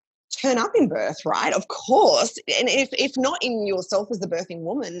turn up in birth, right? Of course. And if not in yourself as the birthing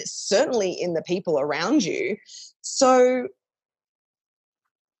woman, certainly in the people around you. So,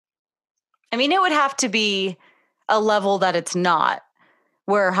 I mean, it would have to be a level that it's not,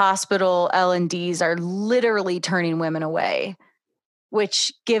 where hospital L&Ds are literally turning women away,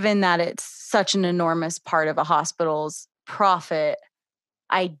 which, given that it's such an enormous part of a hospital's profit,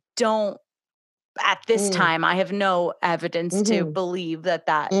 at this time, I have no evidence to believe that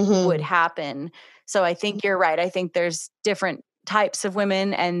would happen. So I think you're right. I think there's different types of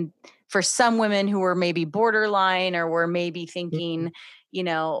women. And for some women who were maybe borderline or were maybe thinking,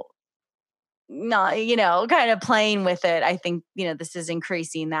 not, kind of playing with it, I think, this is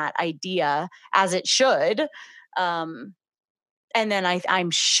increasing that idea, as it should. And then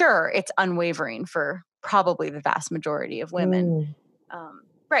I'm sure it's unwavering for probably the vast majority of women.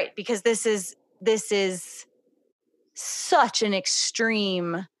 Right. Because this is such an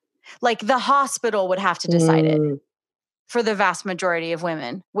extreme, like the hospital would have to decide it for the vast majority of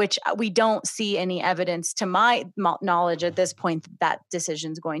women, which we don't see any evidence to my knowledge at this point that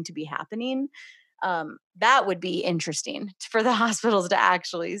decision's going to be happening. That would be interesting for the hospitals to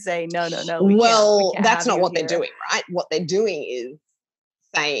actually say, no. Well, that's not what they're doing, right? What they're doing is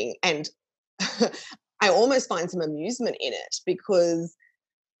saying, and I almost find some amusement in it, because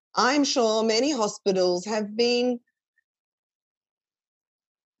I'm sure many hospitals have been,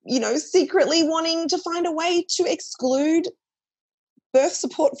 secretly wanting to find a way to exclude birth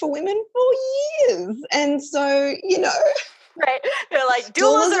support for women for years. And so, right. They're like,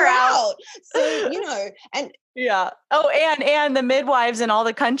 doulas are out. So, and yeah. Oh, and the midwives in all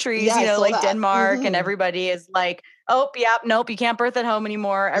the countries, like that. Denmark and everybody is like, oh, yeah, nope, you can't birth at home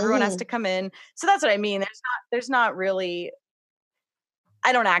anymore. Everyone has to come in. So that's what I mean. There's not really,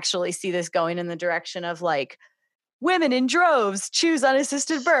 I don't actually see this going in the direction of like women in droves choose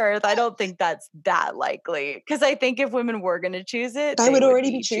unassisted birth. I don't think that's that likely, because I think if women were going to choose it, they would already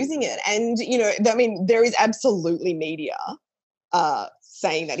be choosing it. And, there is absolutely media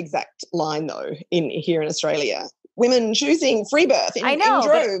saying that exact line, though, here in Australia. Women choosing free birth in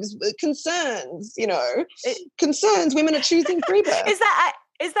droves, concerns, concerns women are choosing free birth. Is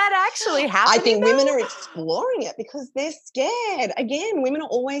that actually happening? I think women are exploring it because they're scared. Again, women are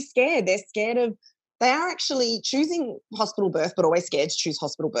always scared. They're scared of, they are actually choosing hospital birth, but always scared to choose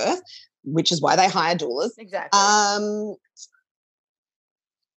hospital birth, which is why they hire doulas. Exactly.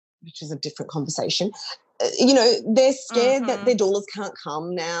 Which is a different conversation. They're scared that their doulas can't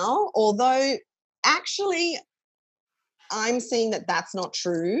come now, although actually I'm seeing that that's not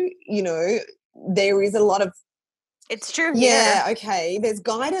true. There is a lot of, it's true here. Yeah, okay. There's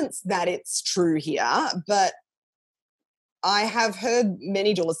guidance that it's true here, but I have heard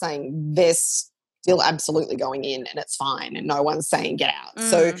many doulas saying still absolutely going in and it's fine and no one's saying get out.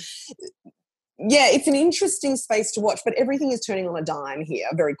 So, yeah, it's an interesting space to watch, but everything is turning on a dime here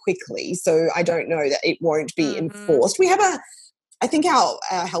very quickly. So I don't know that it won't be enforced. I think our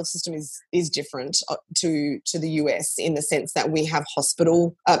health system is different to the US in the sense that we have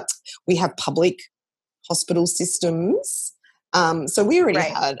public hospital systems. So we already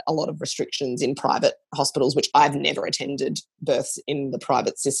had a lot of restrictions in private hospitals, which I've never attended births in the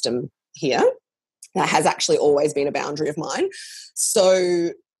private system here. That has actually always been a boundary of mine. So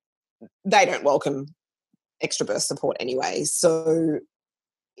they don't welcome extra birth support anyway. So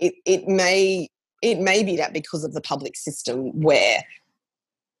it may be that because of the public system where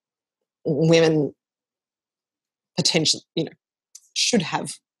women potentially, should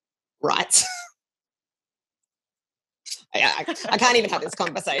have rights. I can't even have this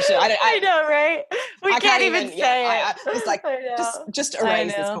conversation. I know, right? We can't even say it. It's like, just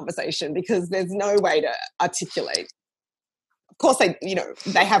erase this conversation because there's no way to articulate. Of course,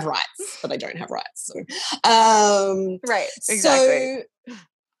 they have rights, but they don't have rights. So, right, exactly. So,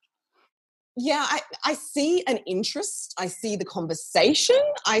 yeah, I see an interest. I see the conversation.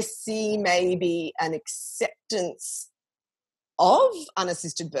 I see maybe an acceptance of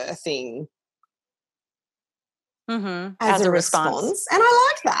unassisted birthing as a response. And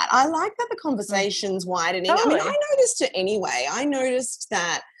I like that. I like that the conversation's widening. Totally. I mean, I noticed it anyway. I noticed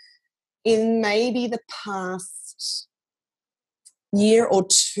that in maybe the past year or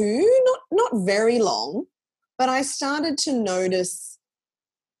two, not very long, but I started to notice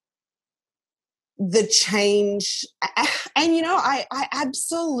the change. And, I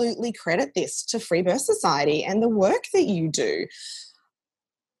absolutely credit this to Free Birth Society and the work that you do.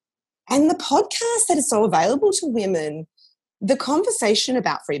 And the podcast that is so available to women, the conversation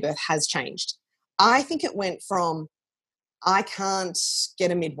about free birth has changed. I think it went from, I can't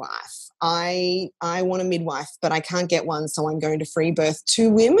get a midwife. I want a midwife, but I can't get one, so I'm going to free birth, to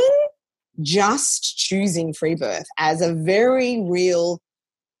women just choosing free birth as a very real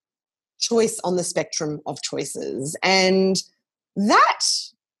choice on the spectrum of choices. And that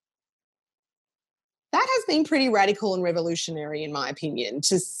has been pretty radical and revolutionary, in my opinion,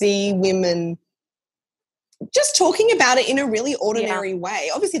 to see women just talking about it in a really ordinary way.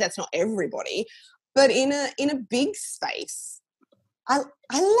 Obviously, that's not everybody, but in a big space. I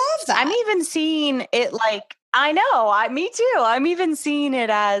love that. I'm even seeing it me too. I'm even seeing it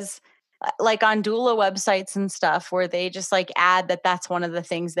as like on doula websites and stuff where they just like add that that's one of the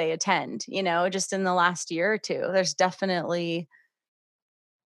things they attend, just in the last year or two. There's definitely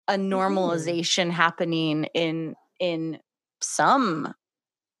a normalization happening in some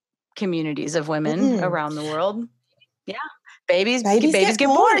communities of women around the world. Yeah. Babies get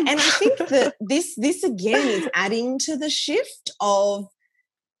born. And I think that this again is adding to the shift of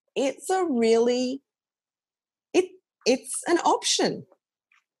it's an option.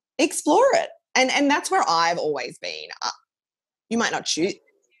 Explore it. And that's where I've always been. You might not choose.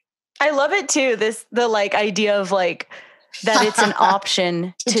 I love it too. The idea of that it's an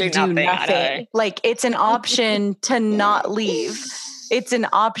option to do nothing. Like it's an option to not leave. It's an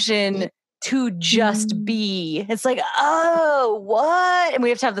option to just be. It's like, oh, what? And we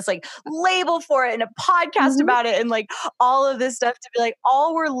have to have this label for it and a podcast about it and all of this stuff to be like,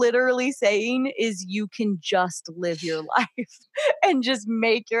 all we're literally saying is you can just live your life and just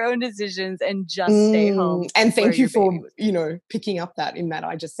make your own decisions and just stay home. And thank you for, picking up that in that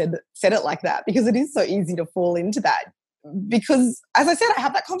I just said it like that, because it is so easy to fall into that. Because as I said, I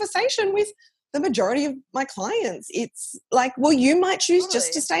have that conversation with the majority of my clients. It's like, well, you might choose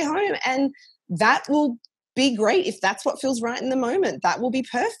just to stay home, and that will be great if that's what feels right in the moment. That will be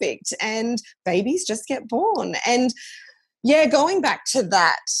perfect, and babies just get born. And yeah, going back to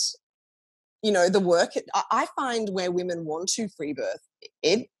that, the work I find where women want to free birth,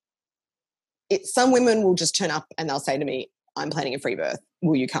 some women will just turn up and they'll say to me, I'm planning a free birth,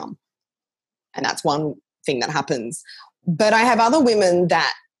 will you come? And that's one thing that happens. But I have other women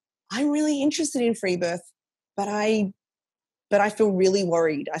that I'm really interested in free birth, but I feel really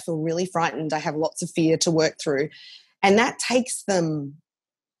worried. I feel really frightened. I have lots of fear to work through. And that takes them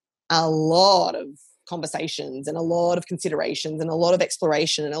a lot of conversations and a lot of considerations and a lot of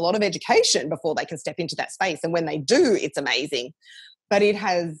exploration and a lot of education before they can step into that space. And when they do, it's amazing. But it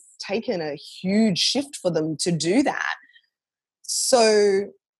has taken a huge shift for them to do that. So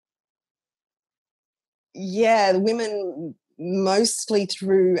yeah, the women mostly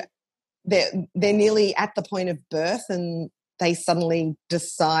through they're nearly at the point of birth and they suddenly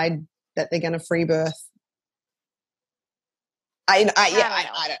decide that they're going to free birth.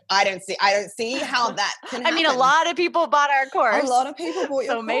 I don't see how that can happen. I mean, a lot of people bought our course. A lot of people bought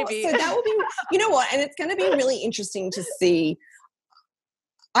your course. Maybe. So that will be, you know what? And it's going to be really interesting to see.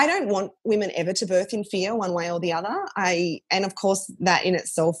 I don't want women ever to birth in fear one way or the other. And of course that in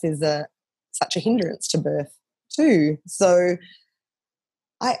itself is such a hindrance to birth too. So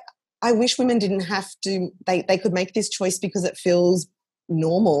I wish women didn't have to, they could make this choice because it feels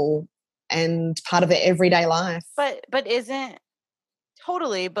normal and part of their everyday life. But isn't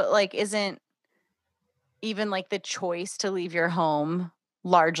even like the choice to leave your home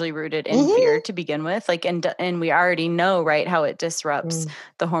largely rooted in fear to begin with? Like, and we already know, right, how it disrupts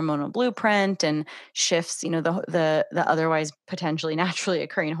the hormonal blueprint and shifts, you know, the otherwise potentially naturally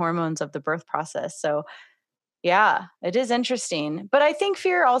occurring hormones of the birth process. So yeah, it is interesting. But I think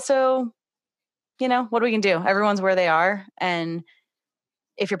fear also, you know, what we can do? Everyone's where they are. And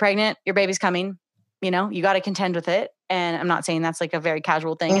if you're pregnant, your baby's coming, you know, you got to contend with it. And I'm not saying that's like a very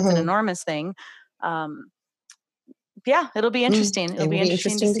casual thing. It's an enormous thing. Yeah, it'll be interesting. It'll be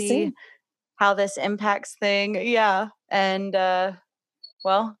interesting to see how this impacts thing. Yeah. And,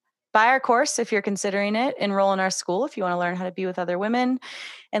 well, buy our course if you're considering it. Enroll in our school if you want to learn how to be with other women.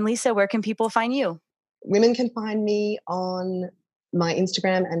 And Lisa, where can people find you? Women can find me on my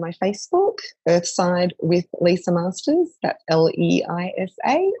Instagram and my Facebook, Earthside with Lisa Masters, that's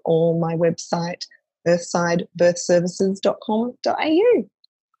LEISA, or my website, earthsidebirthservices.com.au.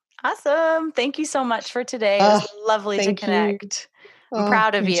 Awesome. Thank you so much for today. It was lovely to connect. I'm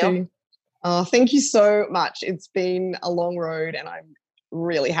proud of you. Too. Oh, thank you so much. It's been a long road and I'm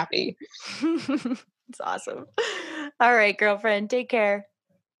really happy. It's awesome. All right, girlfriend, take care.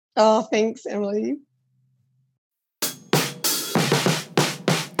 Oh, thanks, Emily.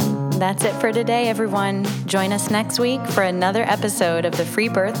 That's it for today, everyone. Join us next week for another episode of the Free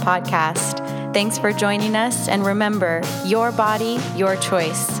Birth Podcast. Thanks for joining us, and remember, your body, your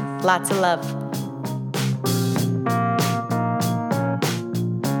choice. Lots of love.